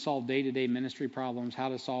learn to solve day-to-day ministry problems, how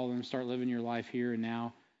to solve them, start living your life here and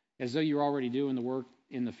now, as though you're already doing the work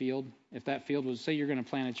in the field. If that field was, say, you're going to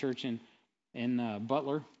plant a church in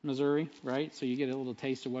Butler, Missouri, right? So you get a little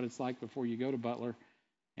taste of what it's like before you go to Butler,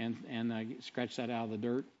 and scratch that out of the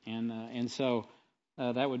dirt, and so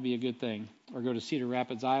that would be a good thing. Or go to Cedar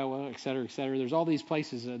Rapids, Iowa, et cetera, et cetera. There's all these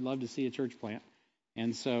places I'd love to see a church plant.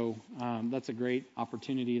 And so that's a great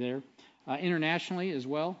opportunity there. Internationally as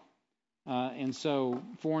well. And so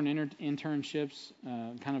foreign internships,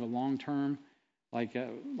 kind of a long-term, like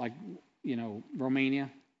Romania,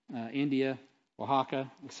 India,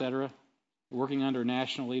 Oaxaca, etc. Working under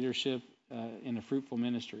national leadership in a fruitful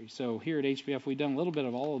ministry. So here at HBF, we've done a little bit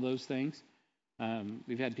of all of those things.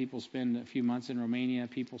 We've had people spend a few months in Romania,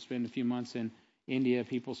 people spend a few months in India,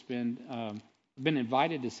 people been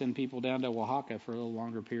invited to send people down to Oaxaca for a little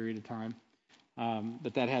longer period of time,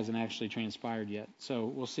 but that hasn't actually transpired yet. So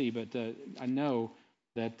we'll see. But I know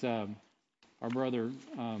that our brother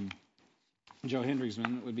Joe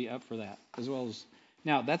Hendricksman would be up for that, as well as.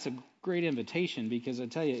 Now, that's a great invitation, because I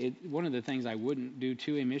tell you, one of the things I wouldn't do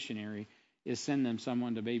to a missionary is send them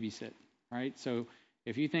someone to babysit, right? So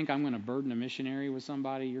if you think I'm going to burden a missionary with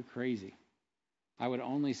somebody, you're crazy. I would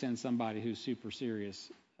only send somebody who's super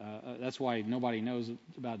serious. That's why nobody knows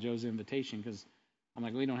about Joe's invitation, because I'm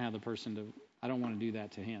like, we don't have the person to. I don't want to do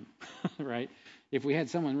that to him, right? If we had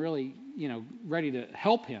someone really, ready to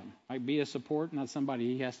help him, like be a support, not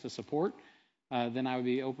somebody he has to support, then I would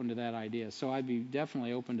be open to that idea. So I'd be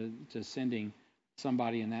definitely open to sending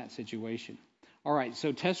somebody in that situation. All right,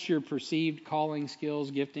 so test your perceived calling, skills,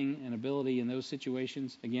 gifting, and ability in those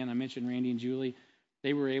situations. Again, I mentioned Randy and Julie.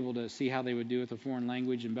 They were able to see how they would do with a foreign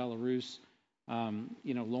language in Belarus.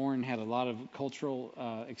 Lauren had a lot of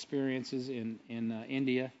cultural experiences in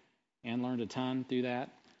India and learned a ton through that.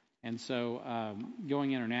 And so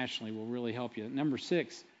going internationally will really help you. Number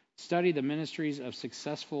 6, study the ministries of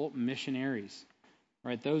successful missionaries.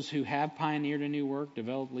 Right, those who have pioneered a new work,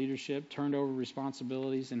 developed leadership, turned over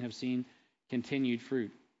responsibilities, and have seen continued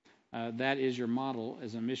fruit. That is your model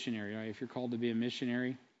as a missionary. Right? If you're called to be a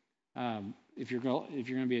missionary, if you're going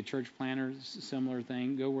to be a church planter, similar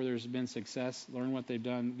thing. Go where there's been success. Learn what they've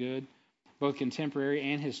done good, both contemporary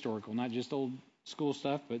and historical, not just old school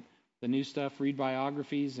stuff, but the new stuff. Read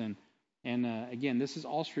biographies, and again, this is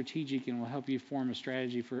all strategic and will help you form a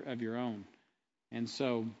strategy of your own. And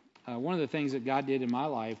so, one of the things that God did in my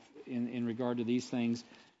life in regard to these things,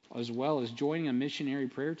 as well as joining a missionary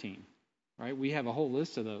prayer team. Right, we have a whole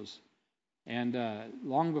list of those, and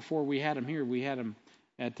long before we had them here, we had them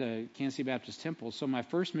at Kansas City Baptist Temple. So my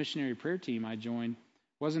first missionary prayer team I joined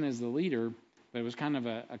wasn't as the leader, but it was kind of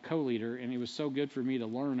a co-leader, and it was so good for me to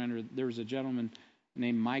learn there was a gentleman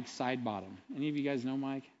named Mike Sidebottom. Any of you guys know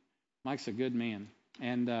Mike? Mike's a good man.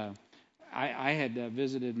 And I had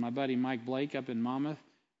visited my buddy Mike Blake up in Monmouth,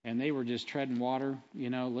 and they were just treading water,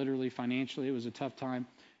 literally financially. It was a tough time.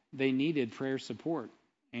 They needed prayer support.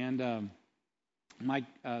 And Mike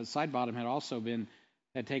Sidebottom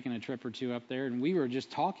had taken a trip or two up there, and we were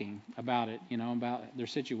just talking about it, about their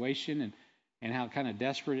situation and how kind of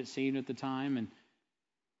desperate it seemed at the time.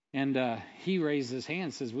 And he raised his hand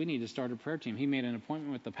and says, we need to start a prayer team. He made an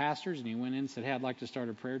appointment with the pastors, and he went in and said, hey, I'd like to start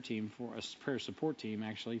a prayer support team,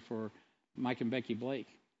 actually, for Mike and Becky Blake.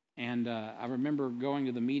 And I remember going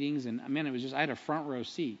to the meetings, and it was just, I had a front row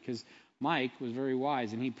seat, because Mike was very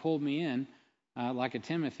wise, and he pulled me in like a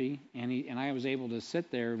Timothy, and I was able to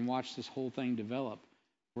sit there and watch this whole thing develop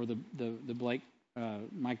for the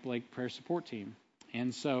Mike Blake prayer support team.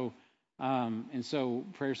 And so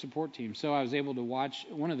prayer support team. So I was able to watch.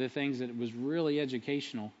 One of the things that was really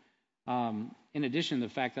educational, in addition to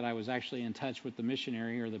the fact that I was actually in touch with the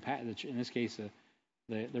missionary, or in this case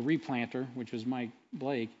the replanter, which was Mike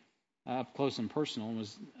Blake, up close and personal, and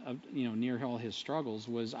was near all his struggles,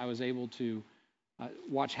 was I was able to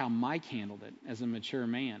watch how Mike handled it as a mature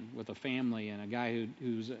man with a family and a guy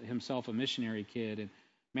who's himself a missionary kid. And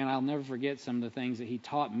man, I'll never forget some of the things that he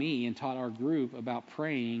taught me and taught our group about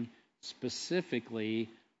praying specifically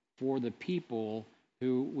for the people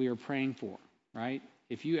who we are praying for, right?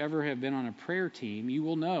 If you ever have been on a prayer team, you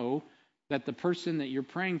will know that the person that you're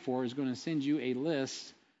praying for is going to send you a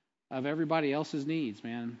list of everybody else's needs,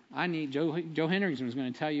 man. Joe Hendrickson is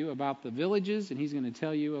going to tell you about the villages, and he's going to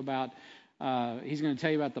tell you about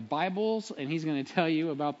the Bibles, and he's going to tell you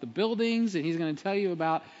about the buildings, and he's going to tell you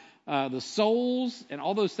about the souls, and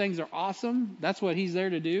all those things are awesome. That's what he's there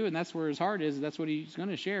to do, and that's where his heart is. That's what he's going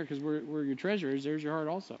to share, because where your treasure is, there's your heart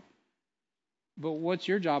also. But what's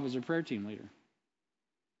your job as a prayer team leader?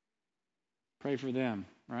 Pray for them,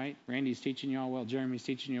 right? Randy's teaching you all well. Jeremy's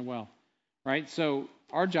teaching you well, right? So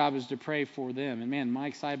our job is to pray for them. And man,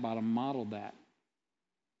 Mike Sidebottom modeled that.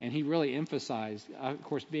 And he really emphasized, of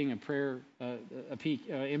course, being a prayer,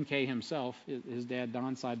 MK himself, his dad,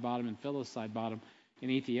 Don Sidebottom, and Phyllis Sidebottom in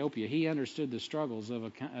Ethiopia. He understood the struggles of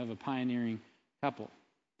a pioneering couple.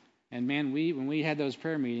 And man, when we had those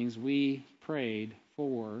prayer meetings, we prayed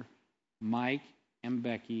for Mike and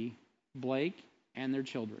Becky Blake and their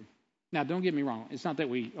children. Now, don't get me wrong. It's not that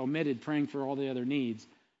we omitted praying for all the other needs,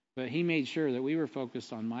 but he made sure that we were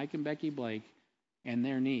focused on Mike and Becky Blake and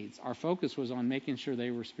their needs. Our focus was on making sure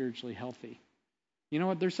they were spiritually healthy. You know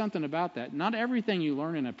what? There's something about that. Not everything you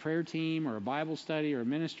learn in a prayer team or a Bible study or a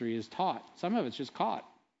ministry is taught. Some of it's just caught,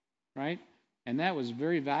 right? And that was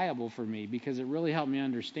very valuable for me, because it really helped me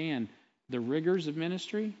understand the rigors of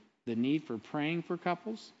ministry, the need for praying for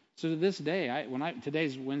couples. So to this day,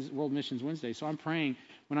 today's World Missions Wednesday, so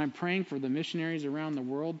when I'm praying for the missionaries around the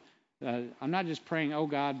world, I'm not just praying, oh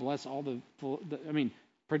God, bless all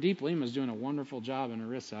Pradeep Lima's doing a wonderful job in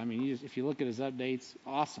Orissa. If you look at his updates,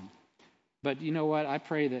 awesome. But you know what? I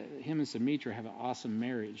pray that him and Sumitra have an awesome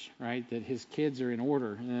marriage, right? That his kids are in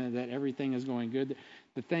order, that everything is going good.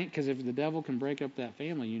 The thing, because if the devil can break up that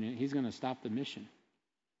family unit, he's going to stop the mission.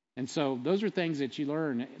 And so those are things that you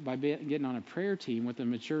learn by getting on a prayer team with a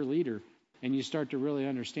mature leader, and you start to really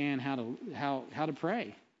understand how to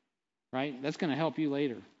pray, right? That's going to help you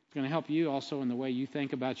later. It's going to help you also in the way you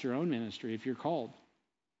think about your own ministry if you're called,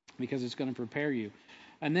 because it's going to prepare you.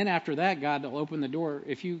 And then after that, God will open the door.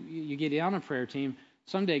 If you get on a prayer team,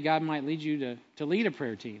 someday God might lead you to lead a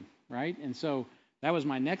prayer team, right? And so that was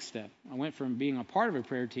my next step. I went from being a part of a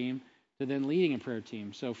prayer team to then leading a prayer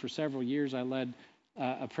team. So for several years, I led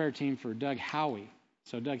a prayer team for Doug Howie.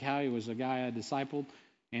 So Doug Howie was a guy I discipled,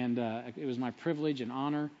 and it was my privilege and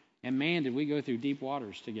honor. And man, did we go through deep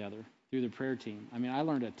waters together through the prayer team. I mean, I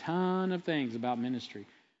learned a ton of things about ministry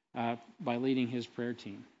by leading his prayer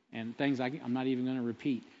team. And things I'm not even going to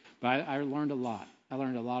repeat. But I learned a lot. I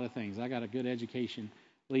learned a lot of things. I got a good education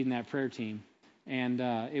leading that prayer team. And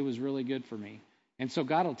it was really good for me. And so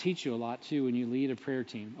God will teach you a lot, too, when you lead a prayer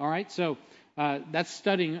team. All right? So that's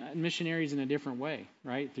studying missionaries in a different way,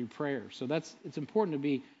 right? Through prayer. So it's important to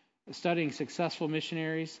be studying successful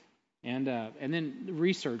missionaries. And then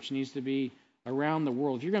research needs to be around the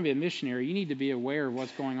world. If you're going to be a missionary, you need to be aware of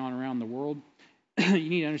what's going on around the world. You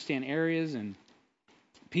need to understand areas and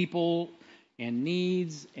people and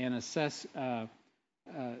needs, and assess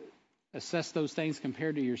those things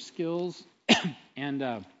compared to your skills, and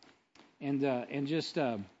just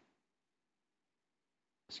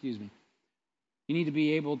excuse me. You need to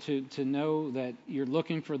be able to know that you're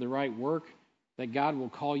looking for the right work that God will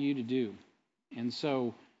call you to do, and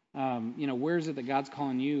so where is it that God's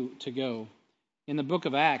calling you to go? In the book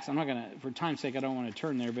of Acts, I'm not going to, for time's sake, I don't want to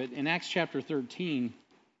turn there, but in Acts chapter 13.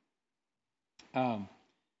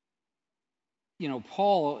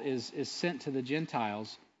 Paul is sent to the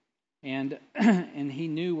Gentiles, and and he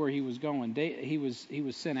knew where he was going. He was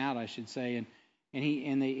sent out, I should say,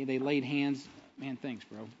 and they laid hands. Man, thanks,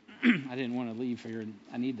 bro. I didn't want to leave here.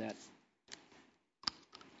 I need that.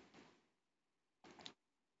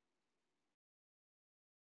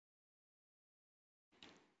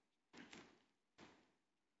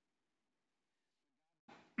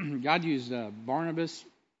 God used Barnabas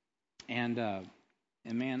and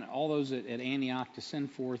man, all those at Antioch to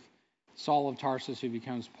send forth Saul of Tarsus, who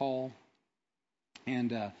becomes Paul.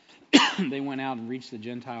 And they went out and reached the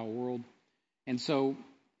Gentile world. And so,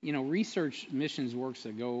 research missions works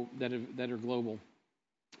that are global.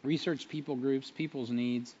 Research people groups, people's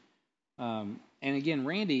needs. And again,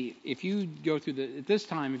 Randy, if you go through at this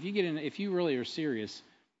time, if you really are serious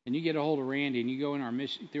and you get a hold of Randy and you go in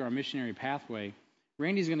through our missionary pathway,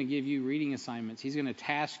 Randy's going to give you reading assignments. He's going to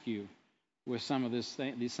task you with some of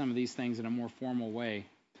these things in a more formal way,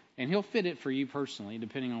 and he'll fit it for you personally,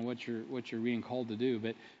 depending on what you're being called to do.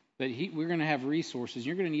 But we're going to have resources.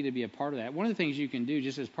 You're going to need to be a part of that. One of the things you can do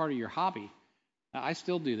just as part of your hobby. I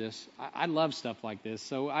still do this. I love stuff like this.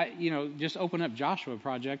 So just open up Joshua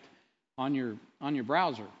Project on your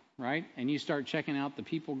browser, right? And you start checking out the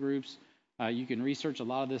people groups. You can research a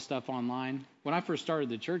lot of this stuff online. When I first started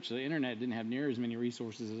the church, the internet didn't have near as many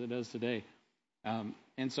resources as it does today.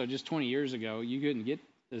 And so just 20 years ago, you couldn't get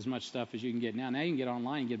as much stuff as you can get now. Now you can get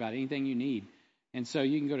online and get about anything you need. And so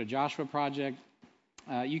you can go to Joshua Project.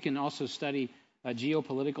 You can also study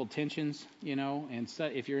geopolitical tensions, and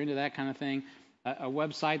if you're into that kind of thing. A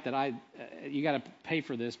website that you got to pay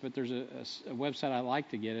for this, but there's a website I like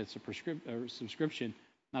to get. It's a subscription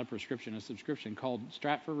called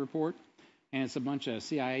Stratford Report. And it's a bunch of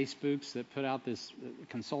CIA spooks that put out this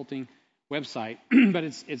consulting website, but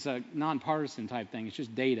it's a nonpartisan type thing. It's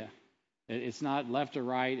just data. It's not left or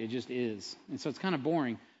right. It just is. And so it's kind of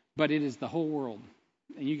boring, but it is the whole world.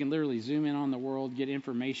 And you can literally zoom in on the world, get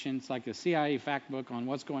information. It's like the CIA fact book on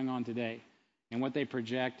what's going on today and what they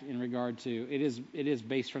project in regard to. It is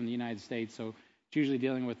based from the United States, so it's usually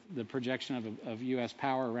dealing with the projection of U.S.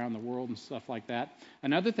 power around the world and stuff like that.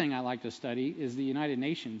 Another thing I like to study is the United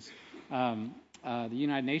Nations. The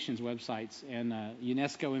United Nations websites, and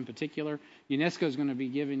UNESCO in particular. UNESCO is going to be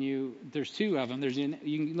giving you, there's two of them.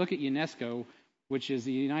 You can look at UNESCO, which is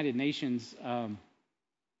the United Nations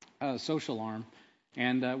social arm,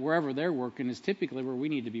 and wherever they're working is typically where we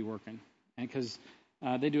need to be working. And because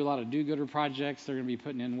they do a lot of do-gooder projects, they're going to be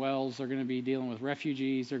putting in wells, they're going to be dealing with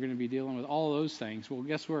refugees, they're going to be dealing with all those things. Well,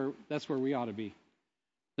 guess where? That's where we ought to be.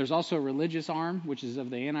 There's also a religious arm, which is of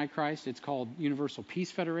the Antichrist. It's called Universal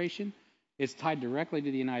Peace Federation. It's tied directly to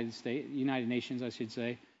the United Nations, I should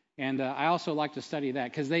say. And I also like to study that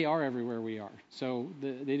because they are everywhere we are. So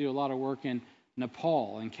they do a lot of work in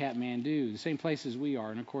Nepal and Kathmandu, the same places we are.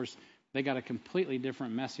 And, of course, They got a completely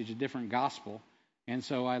different message, a different gospel. And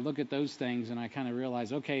so I look at those things and I kind of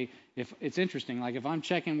realize, okay, if it's interesting, like if I'm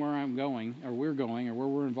checking where I'm going or we're going or where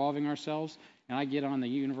we're involving ourselves, and I get on the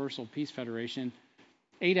Universal Peace Federation,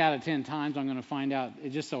 8 out of 10 times I'm going to find out, it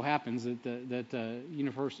just so happens that the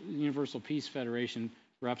Universal Peace Federation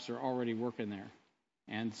reps are already working there.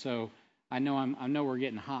 And so I know we're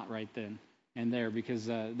getting hot right then and there, because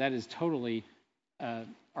that is totally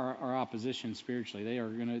our opposition spiritually.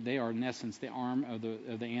 They are in essence the arm of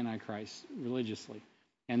the Antichrist religiously.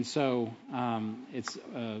 And so it's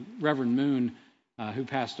Reverend Moon, who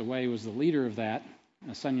passed away, was the leader of that,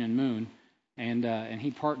 Sun Myung Moon, and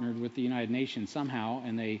he partnered with the United Nations somehow,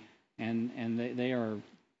 and they are,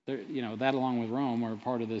 that along with Rome are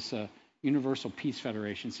part of this Universal Peace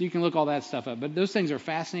Federation. So you can look all that stuff up. But those things are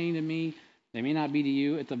fascinating to me. They may not be to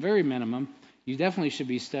you. At the very minimum, you definitely should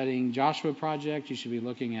be studying Joshua Project. You should be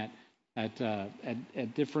looking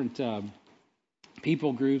at different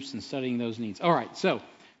people groups and studying those needs. All right, so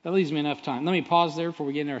that leaves me enough time. Let me pause there before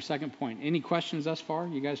we get into our second point. Any questions thus far?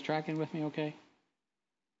 You guys tracking with me okay?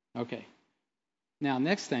 Okay. Now,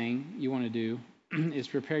 next thing you want to do is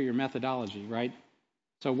prepare your methodology, right?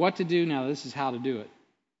 So what to do now, this is how to do it.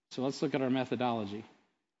 So let's look at our methodology.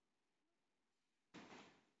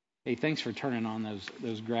 Hey, thanks for turning on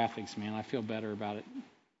those graphics, man. I feel better about it.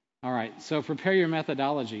 All right, so prepare your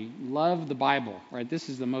methodology. Love the Bible, right? This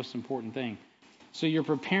is the most important thing. So you're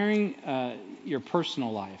preparing your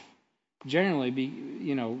personal life. Generally,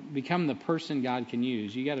 become the person God can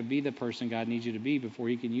use. You got to be the person God needs you to be before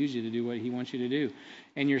He can use you to do what He wants you to do.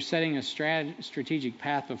 And you're setting a strategic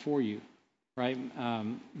path before you, right?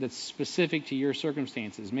 That's specific to your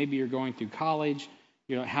circumstances. Maybe you're going through college.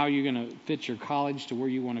 How you're going to fit your college to where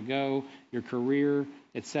you want to go, your career,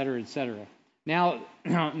 et cetera, et cetera. Now,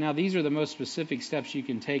 these are the most specific steps you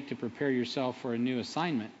can take to prepare yourself for a new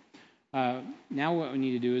assignment. Now what we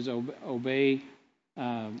need to do is obey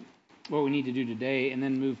what we need to do today and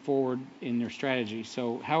then move forward in their strategy.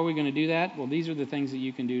 So how are we going to do that? Well, these are the things that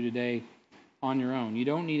you can do today on your own. You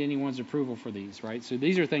don't need anyone's approval for these, right? So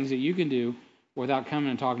these are things that you can do without coming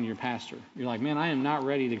and talking to your pastor. You're like, man, I am not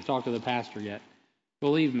ready to talk to the pastor yet.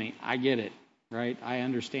 Believe me, I get it, right? I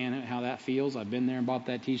understand how that feels. I've been there and bought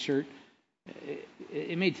that T-shirt.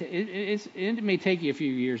 It may take you a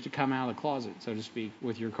few years to come out of the closet, so to speak,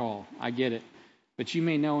 with your call. I get it. But you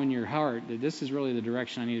may know in your heart that this is really the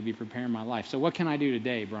direction I need to be preparing my life. So what can I do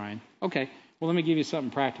today, Brian? Okay, well, let me give you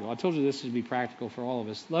something practical. I told you this would be practical for all of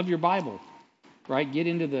us. Love your Bible, right? Get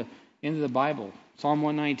into the Bible. Psalm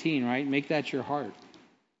 119, right? Make that your heart.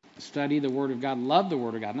 Study the Word of God. Love the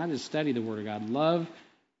Word of God. Not just study the Word of God. Love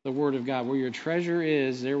the Word of God. Where your treasure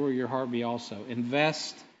is, there will your heart be also.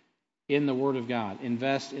 Invest in the Word of God.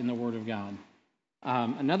 Invest in the Word of God.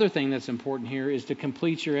 Another thing that's important here is to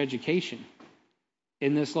complete your education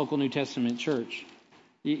in this local New Testament church.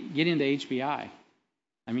 Get into HBI.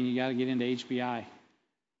 You got to get into HBI.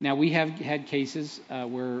 Now, we have had cases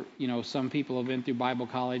where, some people have been through Bible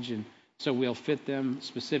college, and so we'll fit them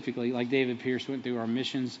specifically, like David Pierce went through our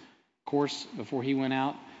missions course before he went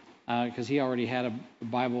out, because he already had a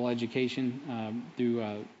Bible education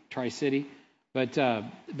through Tri-City. But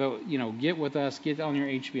get with us, get on your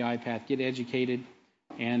HBI path, get educated,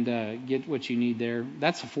 and get what you need there.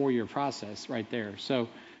 That's a 4-year process right there. So,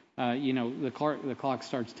 the clock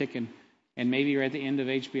starts ticking, and maybe you're at the end of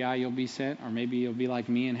HBI, you'll be sent, or maybe you'll be like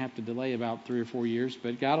me and have to delay about 3 or 4 years.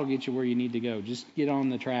 But God will get you where you need to go. Just get on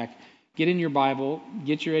the track, get in your Bible,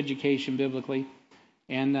 get your education biblically,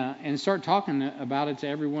 and start talking about it to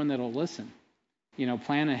everyone that'll listen.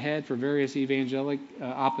 Plan ahead for various evangelic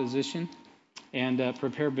opposition, and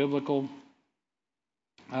prepare biblical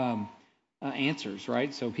answers,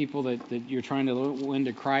 right? So people that you're trying to win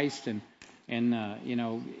to Christ, and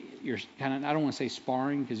you're kind of, I don't want to say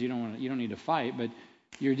sparring, because you don't need to fight, but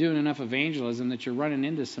you're doing enough evangelism that you're running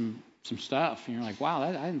into some stuff, and you're like, wow,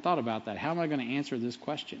 I hadn't thought about that. How am I going to answer this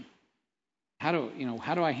question? How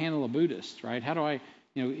do I handle a Buddhist, right? How do I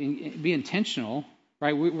be intentional,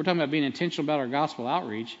 right? We're talking about being intentional about our gospel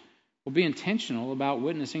outreach. Well, be intentional about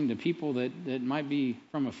witnessing to people that might be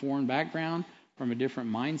from a foreign background, from a different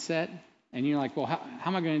mindset. And you're like, well, how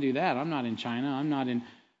am I going to do that? I'm not in China. I'm not in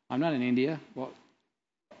India. Well,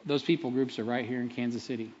 those people groups are right here in Kansas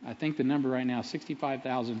City. I think the number right now,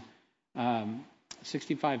 65,000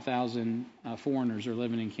 foreigners are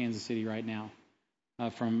living in Kansas City right now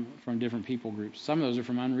from different people groups. Some of those are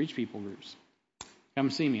from unreached people groups. Come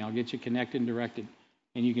see me. I'll get you connected and directed.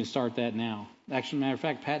 And you can start that now. Actually, matter of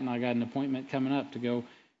fact, Pat and I got an appointment coming up to go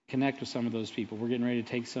connect with some of those people. We're getting ready to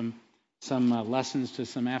take some lessons to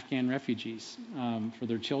some Afghan refugees for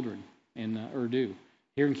their children in Urdu.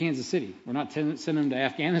 here in Kansas City. We're not sending them to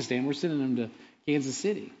Afghanistan. We're sending them to Kansas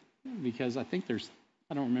City because I think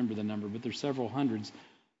I don't remember the number, but there's several hundreds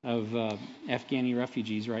of Afghani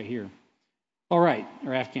refugees right here. All right,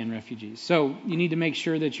 or Afghan refugees. So you need to make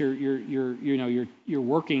sure that you're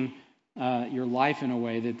working your life in a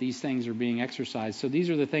way that these things are being exercised. So these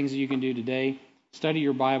are the things that you can do today. Study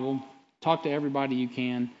your Bible. Talk to everybody you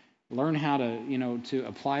can. Learn how to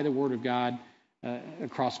apply the Word of God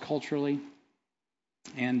across culturally,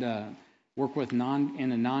 and work with in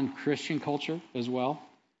a non-Christian culture as well.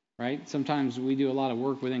 Right? Sometimes we do a lot of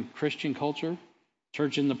work within Christian culture,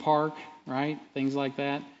 church in the park, right? Things like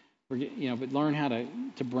that. But learn how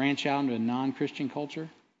to branch out into a non-Christian culture.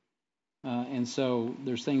 And so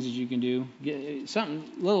there's things that you can do. Get something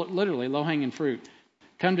literally low-hanging fruit.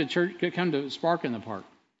 Come to church. Come to Spark in the Park,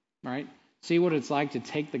 right? See what it's like to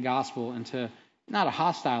take the gospel into not a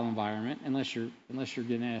hostile environment, unless you're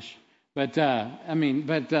Ganesh. But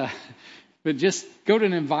just go to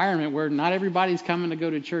an environment where not everybody's coming to go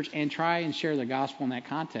to church, and try and share the gospel in that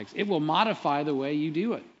context. It will modify the way you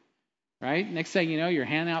do it. Right? Next thing you know, you're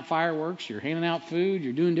handing out fireworks, you're handing out food,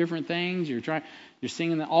 you're doing different things, you're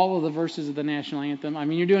singing all of the verses of the national anthem. I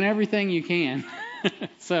mean, you're doing everything you can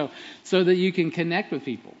so that you can connect with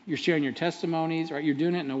people. You're sharing your testimonies, right? You're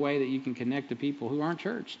doing it in a way that you can connect to people who aren't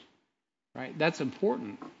churched. Right? That's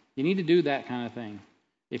important. You need to do that kind of thing.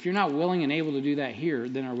 If you're not willing and able to do that here,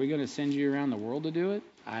 then are we going to send you around the world to do it?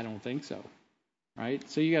 I don't think so. Right?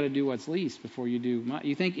 So you got to do what's least before you do.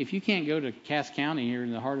 You think if you can't go to Cass County, here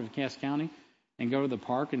in the heart of Cass County, and go to the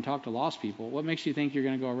park and talk to lost people, what makes you think you're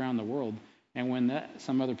going to go around the world and win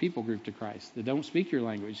some other people group to Christ that don't speak your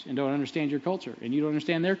language and don't understand your culture, and you don't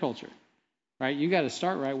understand their culture? Right? You got to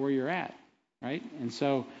start right where you're at. Right? And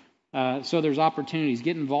so there's opportunities.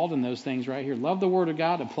 Get involved in those things right here. Love the Word of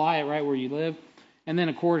God. Apply it right where you live. And then,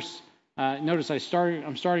 of course, notice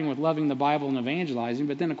I'm starting with loving the Bible and evangelizing,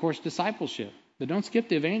 but then, of course, discipleship. But don't skip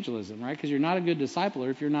the evangelism, right? Because you're not a good discipler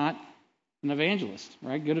if you're not an evangelist,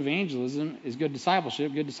 right? Good evangelism is good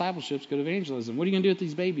discipleship. Good discipleship is good evangelism. What are you going to do with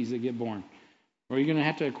these babies that get born? Or are you going to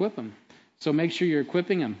have to equip them? So make sure you're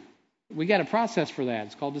equipping them. We got a process for that.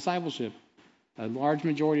 It's called discipleship. A large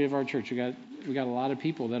majority of our church, we got a lot of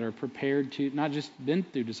people that are prepared to not just been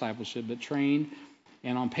through discipleship, but trained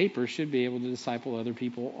and on paper should be able to disciple other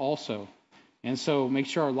people also. And so make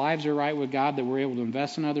sure our lives are right with God, that we're able to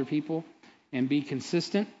invest in other people and be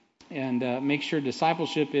consistent, and make sure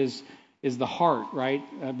discipleship is the heart, right?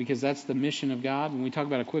 Because that's the mission of God. When we talk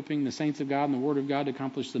about equipping the saints of God and the Word of God to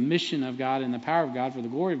accomplish the mission of God and the power of God for the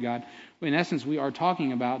glory of God, in essence, we are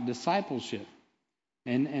talking about discipleship.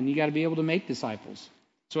 And you got to be able to make disciples.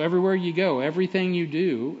 So everywhere you go, everything you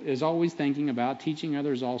do is always thinking about teaching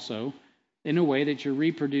others also in a way that you're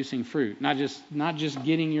reproducing fruit, not just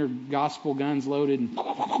getting your gospel guns loaded and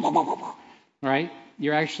right?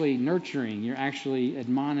 You're actually nurturing, you're actually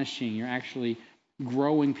admonishing, you're actually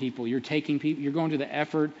growing people. You're going to the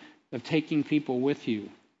effort of taking people with you,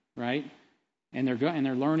 right? And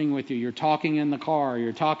they're learning with you. You're talking in the car,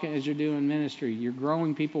 you're talking as you're doing ministry. You're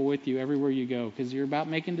growing people with you everywhere you go, because you're about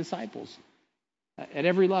making disciples at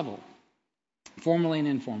every level, formally and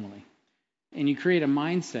informally. And you create a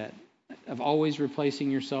mindset of always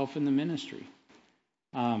replacing yourself in the ministry.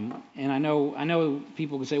 And I know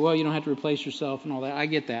people can say, well, you don't have to replace yourself and all that. I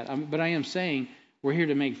get that. But I am saying we're here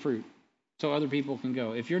to make fruit so other people can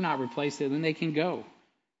go. If you're not replaced, then they can go.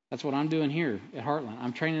 That's what I'm doing here at Heartland.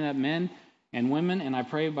 I'm training up men and women, and I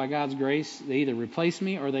pray by God's grace they either replace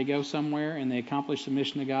me or they go somewhere and they accomplish the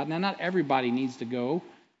mission of God. Now, not everybody needs to go,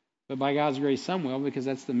 but by God's grace some will, because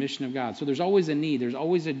that's the mission of God. So there's always a need. There's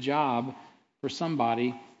always a job for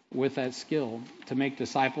somebody with that skill to make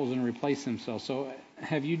disciples and replace themselves. So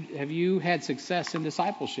have you had success in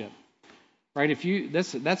discipleship? Right?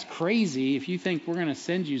 That's crazy if you think we're going to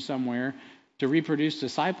send you somewhere to reproduce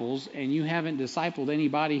disciples and you haven't discipled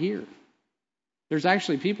anybody here. There's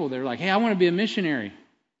actually people that are like, hey, I want to be a missionary.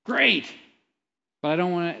 Great. But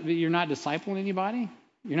you're not discipling anybody?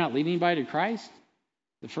 You're not leading anybody to Christ?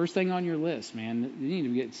 The first thing on your list, man, you need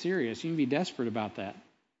to get serious. You need to be desperate about that.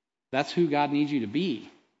 That's who God needs you to be.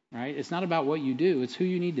 Right? It's not about what you do. It's who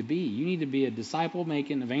you need to be. You need to be a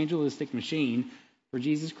disciple-making, evangelistic machine for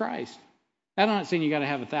Jesus Christ. I'm not saying you got to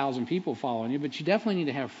have 1,000 people following you, but you definitely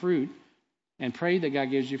need to have fruit and pray that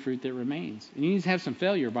God gives you fruit that remains. And you need to have some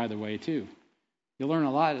failure, by the way, too. You'll learn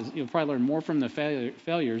a lot. You'll probably learn more from the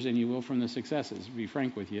failures than you will from the successes, to be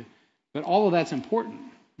frank with you. But all of that's important,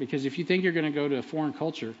 because if you think you're going to go to a foreign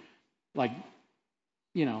culture like,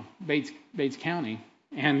 Bates County,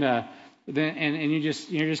 and you're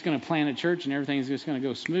just going to plant a church and everything is just going to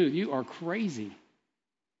go smooth, you are crazy.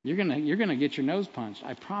 you're gonna get your nose punched.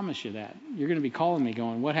 I promise you that. You're gonna be calling me,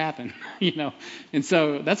 going, "What happened?" you know. And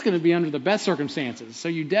so that's going to be under the best circumstances. So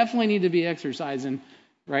you definitely need to be exercising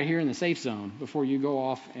right here in the safe zone before you go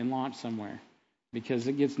off and launch somewhere, because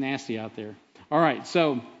it gets nasty out there. All right.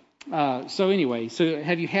 So anyway, so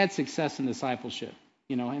have you had success in discipleship?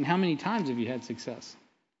 You know, and how many times have you had success?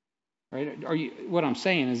 Right? What I'm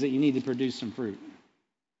saying is that you need to produce some fruit.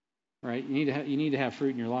 Right? You need to have fruit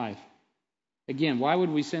in your life. Again, why would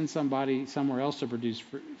we send somebody somewhere else to produce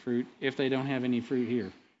fruit if they don't have any fruit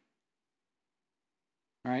here?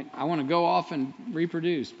 All right? I want to go off and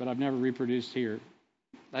reproduce, but I've never reproduced here.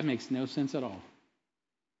 That makes no sense at all.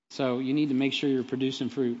 So you need to make sure you're producing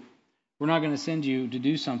fruit. We're not going to send you to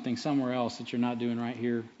do something somewhere else that you're not doing right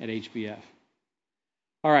here at HBF.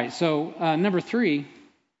 All right, so number 3,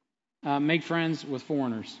 make friends with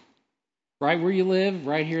foreigners. Right where you live,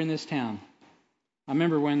 right here in this town. I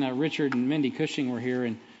remember when Richard and Mindy Cushing were here,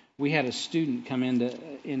 and we had a student come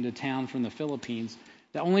into town from the Philippines.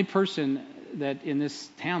 The only person that in this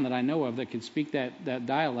town that I know of that could speak that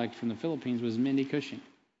dialect from the Philippines was Mindy Cushing.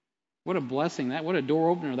 What a blessing what a door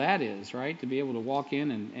opener that is, right? To be able to walk in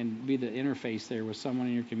and be the interface there with someone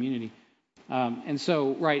in your community.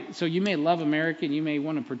 So you may love America and you may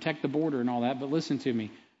want to protect the border and all that, but listen to me.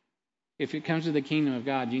 If it comes to the kingdom of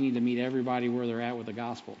God, you need to meet everybody where they're at with the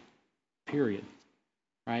gospel. Period.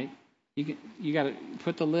 Right? You got to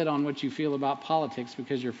put the lid on what you feel about politics,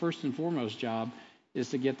 because your first and foremost job is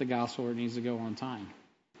to get the gospel where it needs to go on time.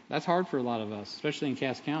 That's hard for a lot of us, especially in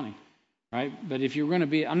Cass County. Right? But if you want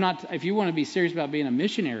to be serious about being a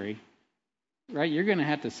missionary, right, you're going to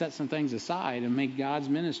have to set some things aside and make God's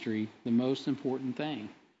ministry the most important thing,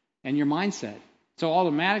 and your mindset. So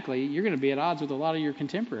automatically, you're going to be at odds with a lot of your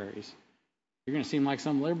contemporaries. You're going to seem like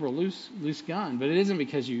some liberal loose gun, but it isn't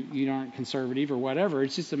because you aren't conservative or whatever.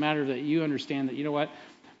 It's just a matter of that you understand that, you know what,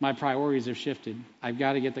 my priorities have shifted. I've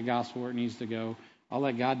got to get the gospel where it needs to go. I'll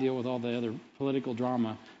let God deal with all the other political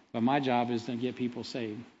drama, but my job is to get people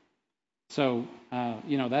saved. So,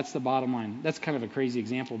 that's the bottom line. That's kind of a crazy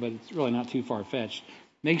example, but it's really not too far-fetched.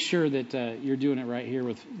 Make sure that you're doing it right here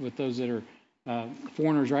with those that are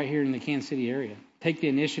foreigners right here in the Kansas City area. Take the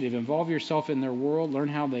initiative. Involve yourself in their world. Learn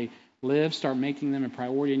how they live. Start making them a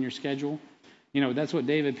priority in your schedule. That's what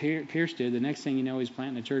David Pierce did. The next thing you know, he's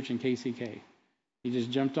planting a church in KCK. He just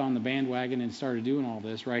jumped on the bandwagon and started doing all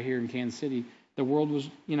this right here in Kansas City. The world was,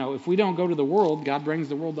 if we don't go to the world, God brings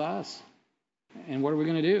the world to us. And what are we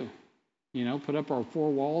going to do? Put up our 4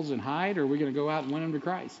 walls and hide, or are we going to go out and win them to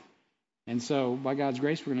Christ? And so, by God's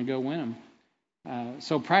grace, we're going to go win them.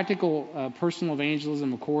 So practical personal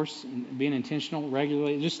evangelism, of course, and being intentional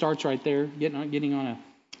regularly. It just starts right there, getting on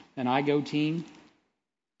an iGo team,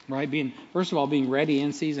 right? First of all, being ready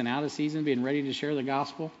in season, out of season, being ready to share the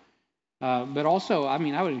gospel. But also,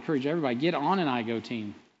 I would encourage everybody, get on an iGo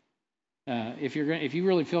team. If you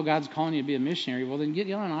really feel God's calling you to be a missionary, well, then get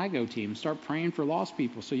on an iGo team. Start praying for lost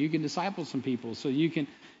people so you can disciple some people, so you can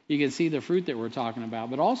see the fruit that we're talking about.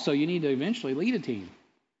 But also, you need to eventually lead a team.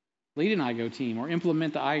 Lead an iGo team, or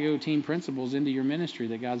implement the iGo team principles into your ministry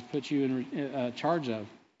that God's put you in charge of.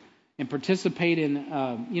 And participate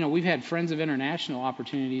in, we've had Friends of International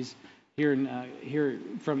opportunities here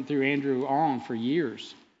through Andrew Ong for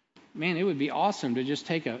years. Man, it would be awesome to just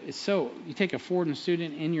you take a foreign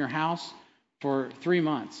student in your house for 3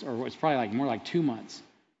 months, or it's probably more like 2 months.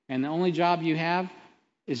 And the only job you have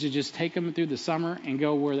is to just take them through the summer and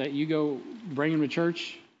go you go bring them to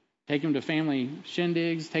church, take them to family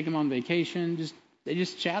shindigs, take them on vacation. They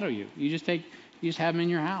just shadow you. You just have them in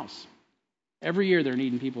your house. Every year they're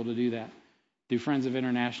needing people to do that through Friends of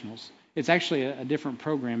Internationals. It's actually a different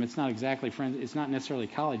program. It's not exactly friends. It's not necessarily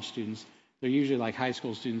college students. They're usually like high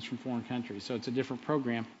school students from foreign countries. So it's a different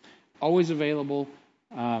program. Always available.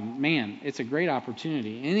 It's a great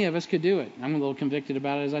opportunity. Any of us could do it. I'm a little convicted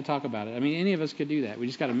about it as I talk about it. Any of us could do that. We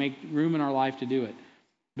just got to make room in our life to do it.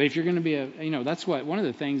 But if you're going to be that's one of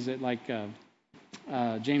the things that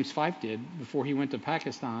James Fife did before he went to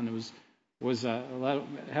Pakistan was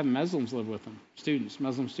having Muslims live with them.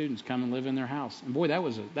 Muslim students come and live in their house. And boy, that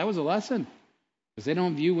was a lesson. Because they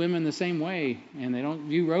don't view women the same way, and they don't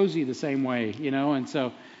view Rosie the same way, and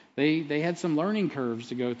so they had some learning curves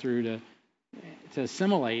to go through to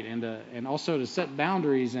assimilate and also to set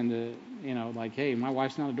boundaries and to hey, my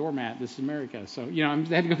wife's not a doormat, this is America. So they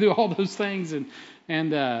had to go through all those things and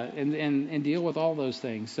deal with all those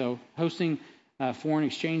things. So hosting foreign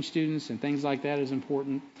exchange students and things like that is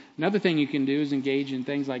important. Another thing you can do is engage in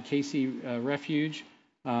things like KC Refuge.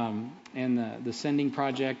 And the Sending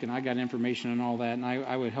Project, and I got information on all that, and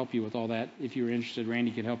I would help you with all that if you were interested.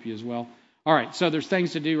 Randy could help you as well. All right, so there's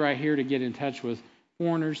things to do right here to get in touch with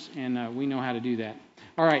foreigners, and we know how to do that.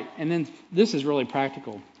 All right, and then this is really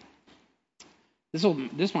practical.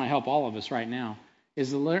 This might help all of us right now, is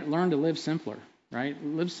to learn to live simpler, right?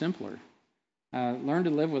 Live simpler. Learn to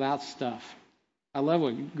live without stuff. I love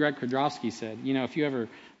what Greg Kudrowski said. If you ever,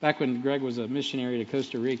 back when Greg was a missionary to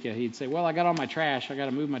Costa Rica, he'd say, well, I got all my trash. I got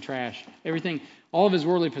to move my trash. Everything, all of his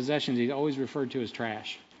worldly possessions, he always referred to as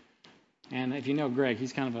trash. And if you know Greg,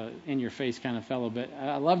 he's kind of a in-your-face kind of fellow. But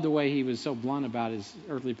I love the way he was so blunt about his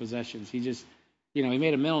earthly possessions. He just, he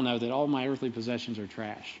made a mental note that all my earthly possessions are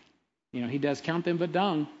trash. He does count them but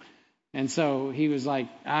dung. And so he was like,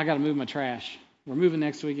 I got to move my trash. We're moving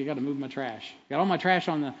next week. I got to move my trash. Got all my trash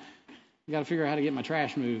on the... You got to figure out how to get my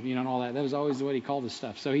trash moved, and all that. That was always the way he called his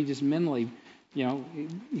stuff. So he just mentally,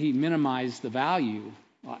 he minimized the value.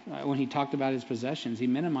 When he talked about his possessions, he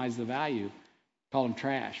minimized the value, called them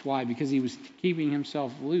trash. Why? Because he was keeping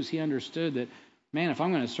himself loose. He understood that, man, if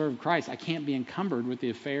I'm going to serve Christ, I can't be encumbered with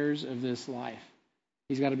the affairs of this life.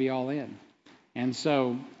 He's got to be all in. And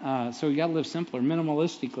so you got to live simpler,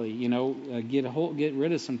 minimalistically. Get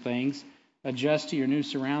rid of some things, adjust to your new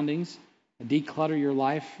surroundings. Declutter your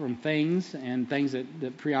life from things and things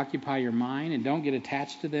that preoccupy your mind, and don't get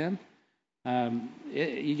attached to them.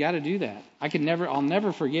 You got to do that. I'll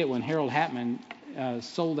never forget when Harold Hatman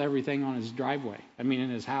sold everything on his driveway. In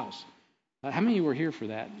his house. How many of you were here for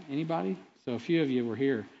that? Anybody? So a few of you were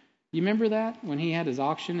here. You remember that when he had his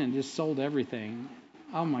auction and just sold everything?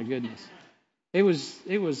 Oh my goodness, it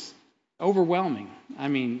was overwhelming.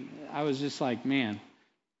 I was just like, man,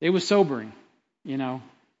 it was sobering,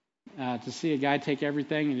 to see a guy take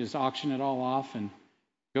everything and just auction it all off and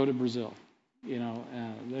go to Brazil.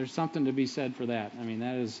 There's something to be said for that.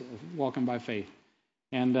 That is walking by faith.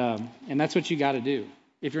 And that's what you got to do.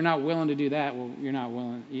 If you're not willing to do that, well, you're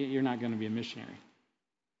not going to be a missionary.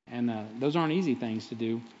 And those aren't easy things to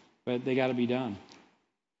do, but they got to be done.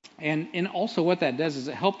 And also what that does is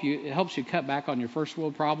it helps you cut back on your first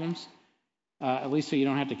world problems, at least so you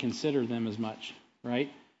don't have to consider them as much, right?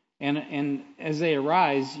 And as they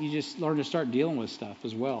arise, you just learn to start dealing with stuff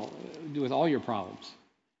as well, with all your problems.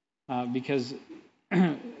 Because,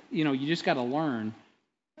 you just got to learn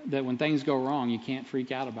that when things go wrong, you can't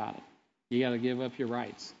freak out about it. You got to give up your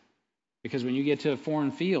rights. Because when you get to a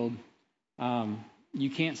foreign field,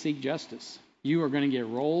 you can't seek justice. You are going to get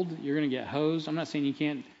rolled. You're going to get hosed. I'm not saying you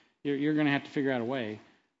can't. You're going to have to figure out a way.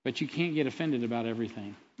 But you can't get offended about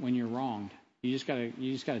everything when you're wronged. You just got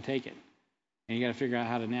to take it. And you got to figure out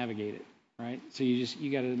how to navigate it, right? So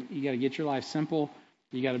you got to get your life simple.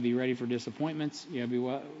 You got to be ready for disappointments. You got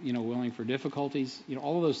to be willing for difficulties.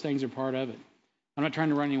 All of those things are part of it. I'm not trying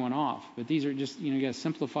to run anyone off, but these are just you got to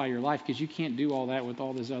simplify your life, because you can't do all that with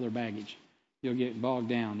all this other baggage. You'll get bogged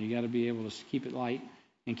down. You got to be able to keep it light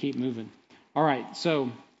and keep moving. All right,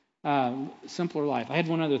 so simpler life. I had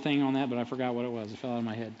one other thing on that, but I forgot what it was. It fell out of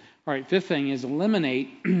my head. All right, fifth thing is eliminate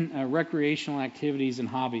recreational activities and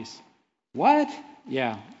hobbies. What?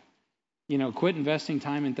 Yeah. Quit investing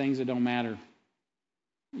time in things that don't matter.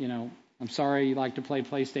 I'm sorry you like to play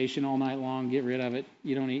PlayStation all night long. Get rid of it.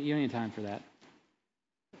 You don't need time for that.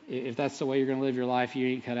 If that's the way you're going to live your life, you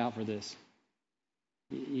ain't cut out for this.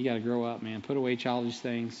 You got to grow up, man. Put away childish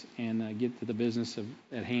things and get to the business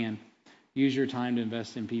at hand. Use your time to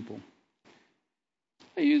invest in people.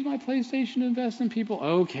 I use my PlayStation to invest in people.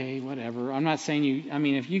 Okay, whatever. I'm not saying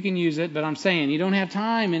if you can use it, but I'm saying you don't have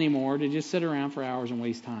time anymore to just sit around for hours and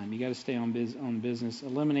waste time. You got to stay on business.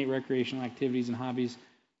 Eliminate recreational activities and hobbies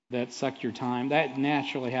that suck your time. That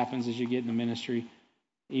naturally happens as you get in the ministry,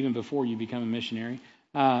 even before you become a missionary.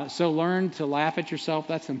 So learn to laugh at yourself.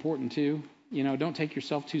 That's important too. Don't take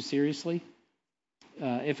yourself too seriously.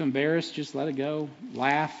 If embarrassed, just let it go.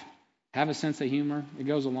 Laugh. Have a sense of humor. It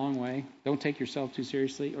goes a long way. Don't take yourself too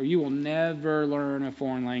seriously, or you will never learn a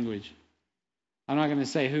foreign language. I'm not going to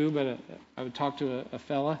say who, but I would talk to a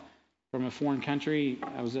fella from a foreign country.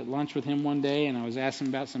 I was at lunch with him one day, and I was asking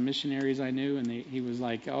about some missionaries I knew, and he was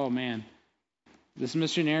like, oh, man, this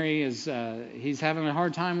missionary he's having a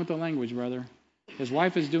hard time with the language, brother. His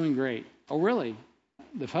wife is doing great. Oh, really?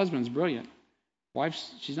 The husband's brilliant.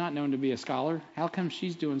 She's not known to be a scholar. How come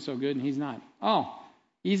she's doing so good and he's not? Oh,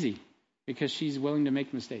 easy. Because she's willing to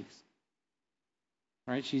make mistakes.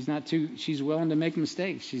 Right? She's willing to make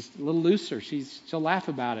mistakes. She's a little looser. She'll laugh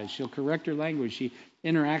about it. She'll correct her language. She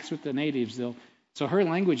interacts with the natives. So her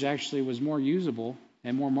language actually was more usable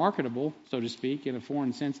and more marketable, so to speak, in a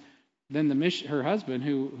foreign sense, than her husband,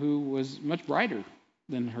 who was much brighter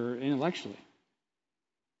than her intellectually.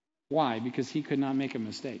 Why? Because he could not make a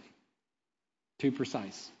mistake. Too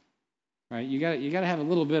precise. Right? You got to have a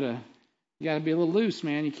little bit of. You got to be a little loose,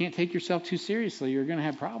 man. You can't take yourself too seriously. You're going to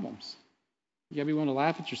have problems. You got to be willing to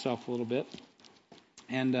laugh at yourself a little bit,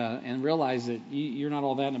 and realize that you're not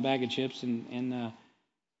all that in a bag of chips, and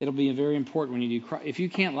it'll be very important when you do. If you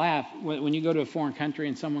can't laugh when you go to a foreign country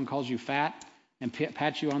and someone calls you fat and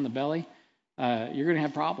pats you on the belly, you're going to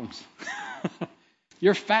have problems.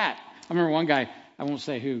 You're fat. I remember one guy, I won't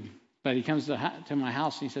say who, but he comes to my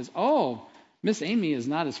house and he says, "Oh, Miss Amy is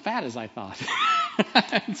not as fat as I thought."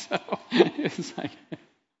 And so it's like,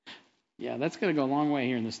 yeah, that's going to go a long way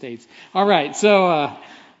here in the States. All right, so,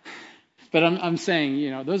 but I'm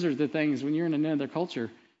saying, those are the things when you're in another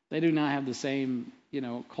culture, they do not have the same,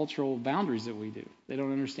 cultural boundaries that we do. They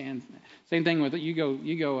don't understand. Same thing with you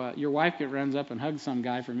go. Your wife runs up and hugs some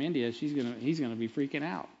guy from India. He's gonna be freaking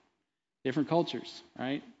out. Different cultures,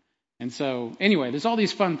 right? And so anyway, there's all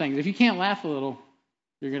these fun things. If you can't laugh a little,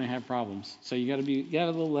 you're gonna have problems. So you got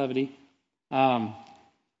a little levity, and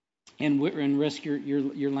risk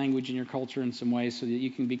your language and your culture in some ways so that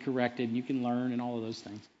you can be corrected, you can learn, and all of those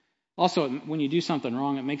things. Also, when you do something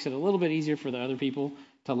wrong, it makes it a little bit easier for the other people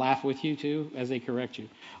to laugh with you too as they correct you.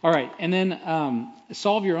 All right, and then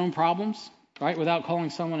solve your own problems, right? Without calling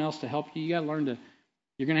someone else to help you. You got to learn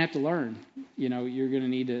you're going to have to learn. You're going to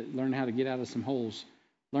need to learn how to get out of some holes.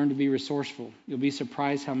 Learn to be resourceful. You'll be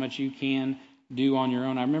surprised how much you can do on your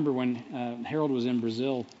own. I remember when Harold was in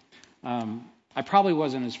Brazil, I probably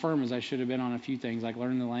wasn't as firm as I should have been on a few things, like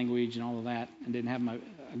learning the language and all of that, and didn't have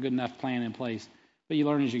a good enough plan in place. But you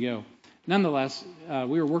learn as you go. Nonetheless,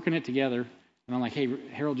 we were working it together. And I'm like, hey,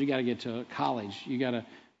 Harold, you got to get to college. You got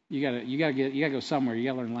to go somewhere. You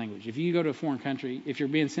got to learn language. If you go to a foreign country, if you're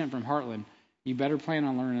being sent from Heartland, you better plan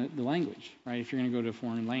on learning the language, right? If you're going to go to a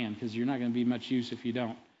foreign land, because you're not going to be much use if you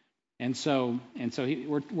don't. And so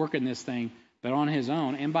we're working this thing, but on his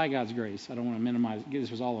own and by God's grace. I don't want to minimize.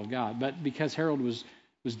 This was all of God, but because Harold was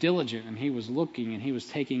diligent and he was looking and he was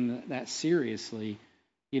taking that seriously,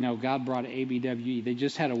 God brought ABWE. They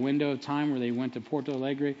just had a window of time where they went to Porto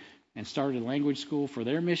Alegre and started a language school for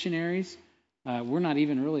their missionaries. We're not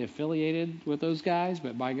even really affiliated with those guys,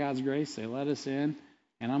 but by God's grace, they let us in.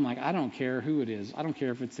 And I'm like, I don't care who it is. I don't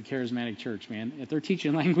care if it's the Charismatic Church, man. If they're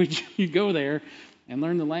teaching language, you go there and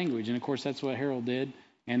learn the language. And, of course, that's what Harold did,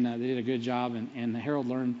 and they did a good job. And Harold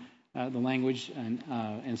learned the language,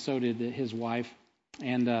 and so did his wife.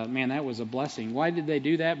 And, man, that was a blessing. Why did they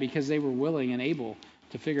do that? Because they were willing and able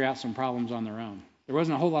to figure out some problems on their own. There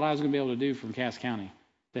wasn't a whole lot I was going to be able to do from Cass County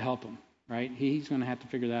to help him, right? He's going to have to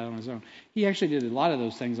figure that out on his own. He actually did a lot of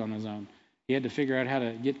those things on his own. He had to figure out how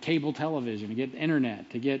to get cable television, to get internet,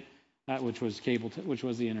 to get which was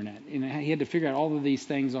the internet. And he had to figure out all of these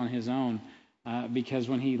things on his own because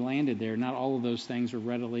when he landed there, not all of those things were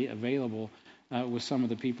readily available with some of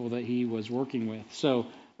the people that he was working with. So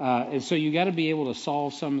you got to be able to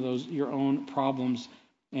solve some of those your own problems,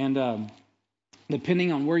 and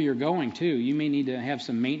depending on where you're going too, you may need to have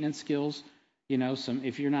some maintenance skills.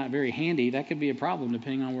 If you're not very handy, that could be a problem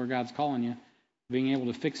depending on where God's calling you. Being able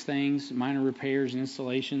to fix things, minor repairs and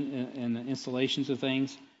installations of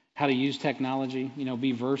things, how to use technology,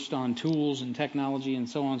 be versed on tools and technology and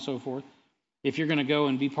so on and so forth. If you're going to go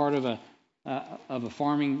and be part of a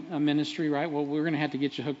farming ministry, right? Well, we're going to have to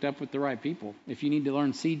get you hooked up with the right people. If you need to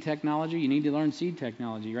learn seed technology, you need to learn seed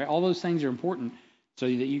technology, right? All those things are important so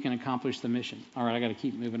that you can accomplish the mission. All right, I got to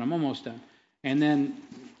keep moving. I'm almost done. And then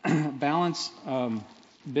balance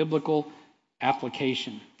biblical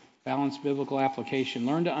application. Balance biblical application.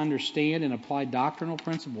 Learn to understand and apply doctrinal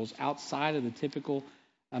principles outside of the typical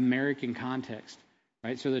American context.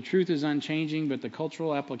 Right? So the truth is unchanging, but the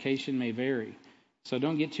cultural application may vary. So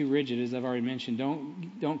don't get too rigid, as I've already mentioned.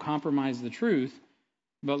 Don't compromise the truth,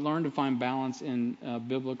 but learn to find balance in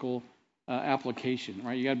biblical application.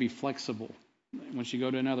 Right? You got to be flexible. Once you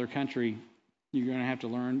go to another country, you're going to have to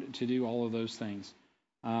learn to do all of those things.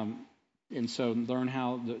 And so learn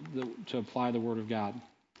how to apply the Word of God.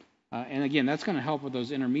 And again, that's going to help with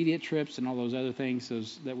those intermediate trips and all those other things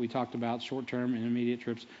that we talked about, short-term, intermediate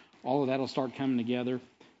trips. All of that will start coming together.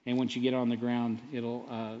 And once you get on the ground,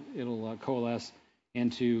 it'll coalesce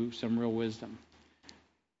into some real wisdom.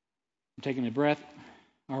 I'm taking a breath.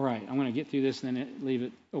 All right, I'm going to get through this and then leave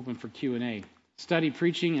it open for Q&A. Study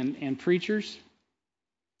preaching and preachers.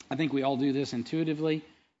 I think we all do this intuitively.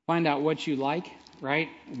 Find out what you like, right?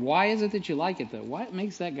 Why is it that you like it, though? What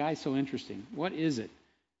makes that guy so interesting? What is it?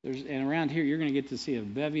 And around here, you're going to get to see a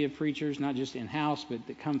bevy of preachers, not just in-house, but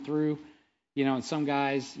that come through. And some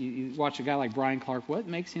guys, you watch a guy like Brian Clark, what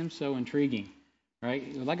makes him so intriguing, right?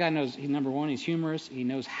 Well, that guy knows, number one, he's humorous. He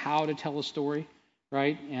knows how to tell a story,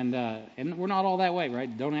 right? And we're not all that way,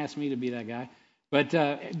 right? Don't ask me to be that guy. But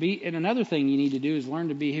and another thing you need to do is learn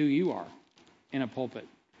to be who you are in a pulpit.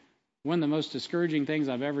 One of the most discouraging things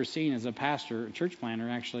I've ever seen as a pastor, a church planter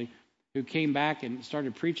actually, who came back and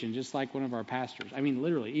started preaching just like one of our pastors. I mean,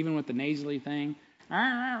 literally, even with the nasally thing.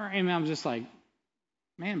 And I'm just like,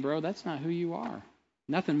 man, bro, that's not who you are.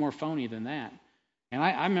 Nothing more phony than that. And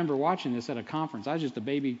I remember watching this at a conference. I was just a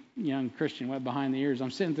baby young Christian wet behind the ears.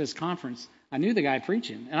 I'm sitting at this conference. I knew the guy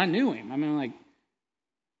preaching, and I knew him. I mean, I'm like,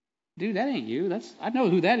 dude, that ain't you. I know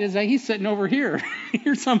who that is. He's sitting over here.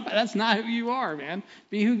 You're somebody. That's not who you are, man.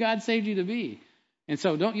 Be who God saved you to be. And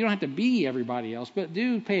so you don't have to be everybody else, but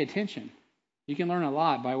do pay attention. You can learn a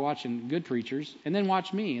lot by watching good preachers, and then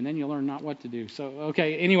watch me, and then you'll learn not what to do. So,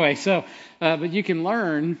 okay, anyway, but you can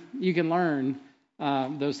learn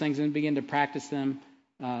those things and begin to practice them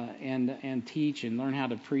and teach and learn how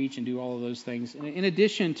to preach and do all of those things. In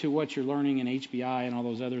addition to what you're learning in HBI and all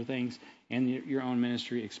those other things and your own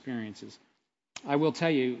ministry experiences. I will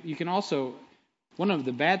tell you, you can also, one of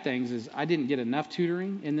the bad things is I didn't get enough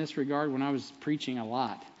tutoring in this regard when I was preaching a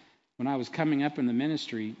lot. When I was coming up in the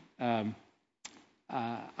ministry,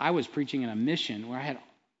 I was preaching in a mission where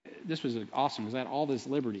this was awesome because I had all this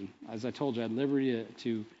liberty. As I told you, I had liberty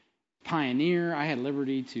to pioneer. I had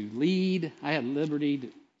liberty to lead. I had liberty to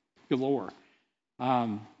galore,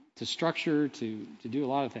 to structure, to do a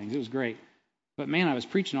lot of things. It was great. But man, I was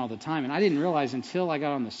preaching all the time, and I didn't realize until I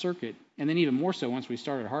got on the circuit, and then even more so once we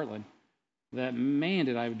started Heartland, that man,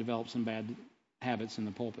 did I develop some bad habits in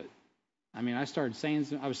the pulpit. I mean, I started saying,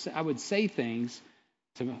 I would say things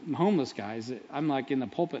to homeless guys that I'm like in the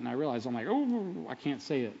pulpit, and I realized I'm like, oh, I can't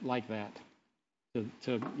say it like that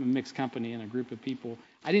to a mixed company and a group of people.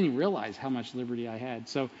 I didn't even realize how much liberty I had.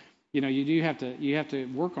 So, you have to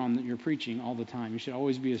work on your preaching all the time. You should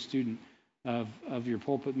always be a student of your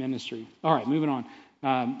pulpit ministry. All right, moving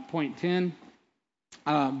on. Point 10,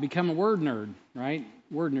 become a word nerd, right?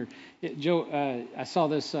 Word nerd. Joe, I saw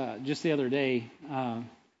this just the other day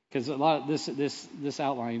because a lot of this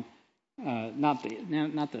outline, not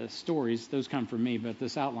the stories, those come from me, but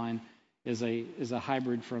this outline is a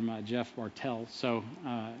hybrid from Jeff Bartell. So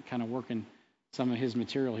kind of working some of his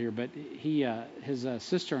material here, but his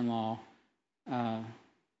sister-in-law,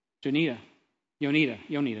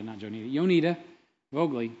 Yonita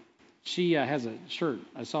Vogley, she has a shirt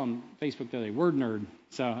I saw on Facebook the other day, word nerd.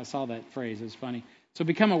 So I saw that phrase. It's funny. So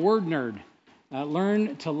become a word nerd.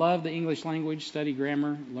 Learn to love the English language, study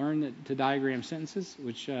grammar, learn to diagram sentences,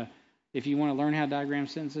 which if you want to learn how to diagram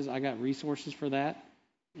sentences, I got resources for that.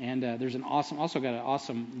 And there's also got an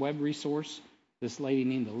awesome web resource. This lady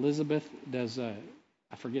named Elizabeth does, I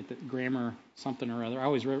forget the grammar something or other. I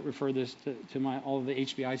always refer this to all of the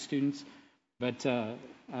HBI students. But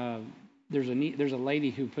there's a lady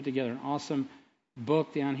who put together an awesome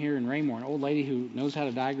book down here in Raymore, an old lady who knows how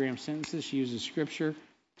to diagram sentences. She uses scripture.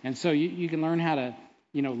 And so you can learn how to,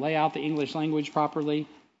 lay out the English language properly.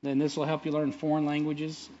 Then this will help you learn foreign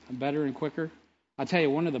languages better and quicker. I'll tell you,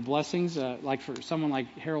 one of the blessings, like for someone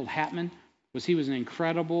like Harold Hatman, he was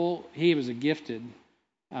a gifted,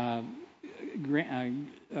 he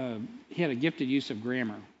had a gifted use of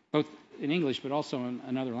grammar, both in English but also in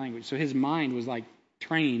another language. So his mind was like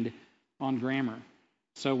trained on grammar.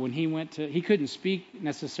 So when he couldn't speak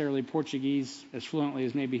necessarily Portuguese as fluently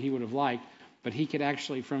as maybe he would have liked, but he could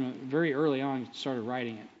actually, from very early on, started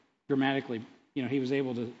writing it grammatically. He was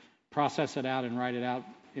able to process it out and write it out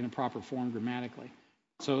in a proper form grammatically.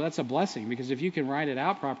 So that's a blessing, because if you can write it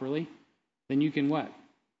out properly, then you can what?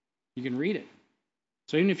 You can read it.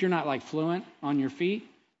 So even if you're not like fluent on your feet,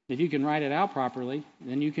 if you can write it out properly,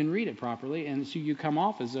 then you can read it properly, and so you come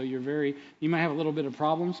off as though you might have a little bit of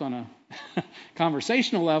problems on a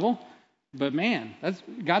conversational level, but man,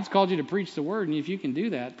 God's called you to preach the word, and if you can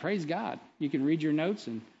do that, praise God. You can read your notes,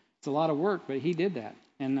 and it's a lot of work, but he did that,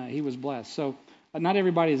 and he was blessed. So not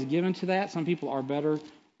everybody is given to that. Some people are better,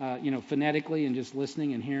 phonetically and just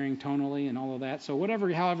listening and hearing tonally and all of that. So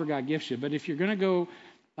however God gifts you. But if you're going to go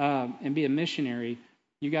and be a missionary,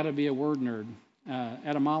 you got to be a word nerd.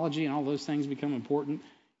 Etymology and all those things become important,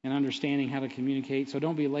 and understanding how to communicate. So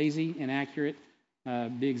don't be lazy, inaccurate.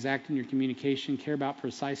 Be exact in your communication. Care about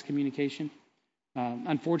precise communication.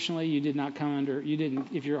 Unfortunately, if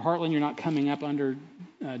you're at Heartland, you're not coming up under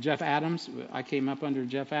Jeff Adams. I came up under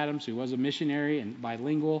Jeff Adams, who was a missionary and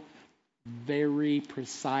bilingual, very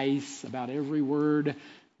precise about every word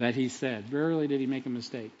that he said. Rarely did he make a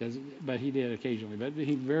mistake, but he did occasionally. But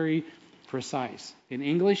he's very precise. In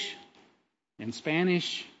English, in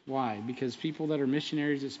Spanish, why? Because people that are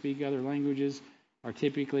missionaries that speak other languages are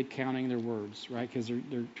typically counting their words, right? Because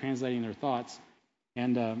they're translating their thoughts.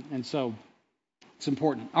 And so it's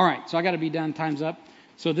important. All right, so I got to be done. Time's up.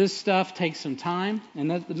 So this stuff takes some time,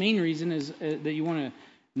 and the main reason is that you want to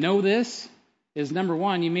know this is, number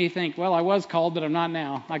one, you may think, well, I was called, but I'm not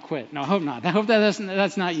now. I quit. No, I hope not. I hope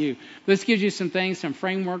that's not you. This gives you some things, some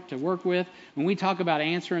framework to work with. When we talk about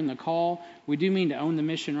answering the call, we do mean to own the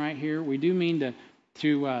mission right here. We do mean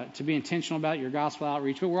to be intentional about your gospel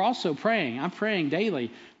outreach, but we're also praying. I'm praying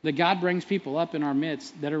daily that God brings people up in our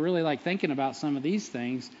midst that are really like thinking about some of these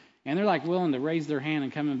things, and they're like willing to raise their hand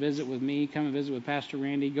and come and visit with me, come and visit with Pastor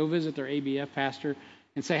Randy, go visit their ABF pastor,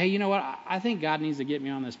 and say, hey, you know what? I think God needs to get me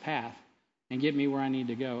on this path and get me where I need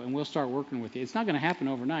to go, and we'll start working with you. It's not going to happen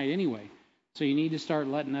overnight anyway, so you need to start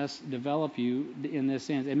letting us develop you in this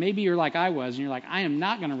sense. And maybe you're like I was, and you're like, I am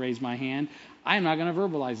not going to raise my hand. I am not going to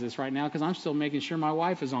verbalize this right now because I'm still making sure my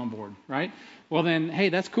wife is on board, right? Well, then, hey,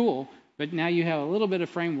 that's cool, but now you have a little bit of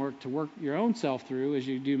framework to work your own self through as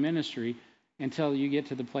you do ministry until you get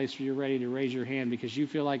to the place where you're ready to raise your hand, because you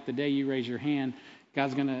feel like the day you raise your hand,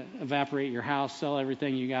 God's going to evaporate your house, sell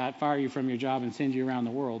everything you got, fire you from your job, and send you around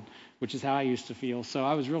the world, which is how I used to feel. So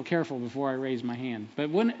I was real careful before I raised my hand. But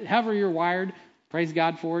however you're wired, praise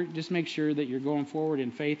God for it. Just make sure that you're going forward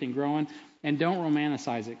in faith and growing, and don't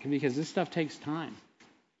romanticize it, because this stuff takes time,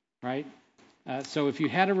 right? So if you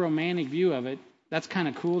had a romantic view of it, that's kind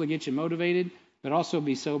of cool to get you motivated, but also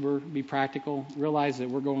be sober, be practical, realize that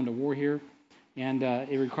we're going to war here, and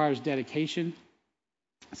it requires dedication,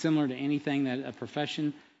 similar to anything that a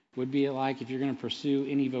profession would be like. If you're going to pursue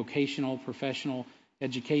any vocational, professional,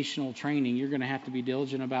 educational training, you're going to have to be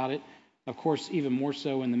diligent about it. Of course, even more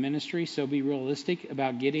so in the ministry. So be realistic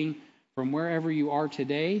about getting from wherever you are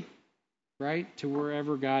today, right, to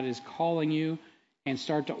wherever God is calling you, and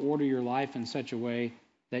start to order your life in such a way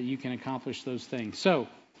that you can accomplish those things. So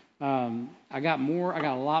I got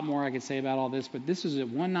a lot more I could say about all this, but this is a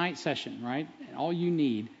one-night session, right? And all you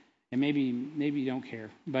need. And maybe you don't care.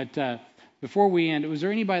 But before we end, was there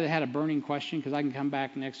anybody that had a burning question? Because I can come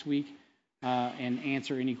back next week and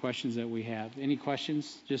answer any questions that we have. Any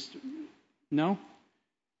questions? Just no?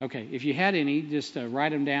 Okay. If you had any, just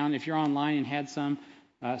write them down. If you're online and had some,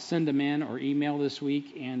 send them in or email this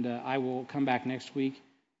week, and I will come back next week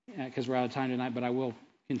because we're out of time tonight. But I will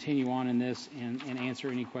continue on in this and answer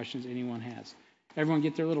any questions anyone has. Everyone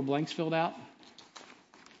get their little blanks filled out?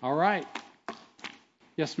 All right.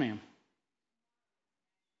 Yes, ma'am.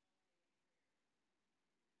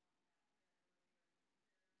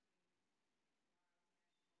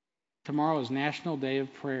 Tomorrow is National Day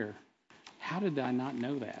of Prayer. How did I not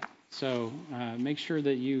know that? So make sure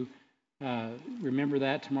that you remember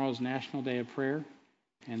that. Tomorrow is National Day of Prayer.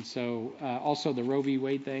 And so also the Roe v.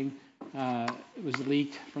 Wade thing was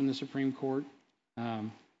leaked from the Supreme Court.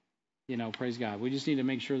 Praise God. We just need to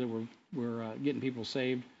make sure that we're getting people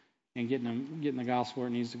saved and getting the gospel where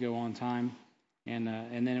it needs to go on time, and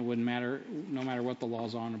then it wouldn't matter, no matter what the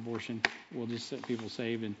laws are on abortion. We'll just set people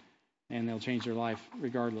saved, and they'll change their life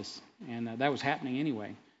regardless. And that was happening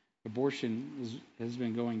anyway. Abortion has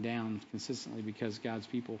been going down consistently because God's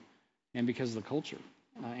people, and because of the culture,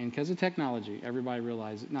 and because of technology. Everybody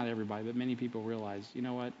realized, not everybody, but many people realize, you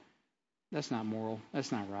know what, that's not moral,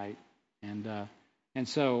 that's not right, and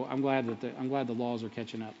so I'm glad the laws are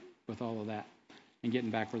catching up with all of that and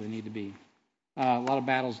getting back where they need to be. A lot of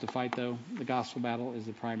battles to fight, though. The gospel battle is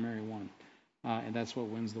the primary one, and that's what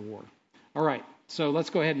wins the war. All right, so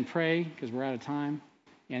let's go ahead and pray because we're out of time.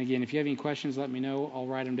 And again, if you have any questions, let me know. I'll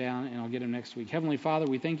write them down, and I'll get them next week. Heavenly Father,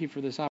 we thank you for this opportunity.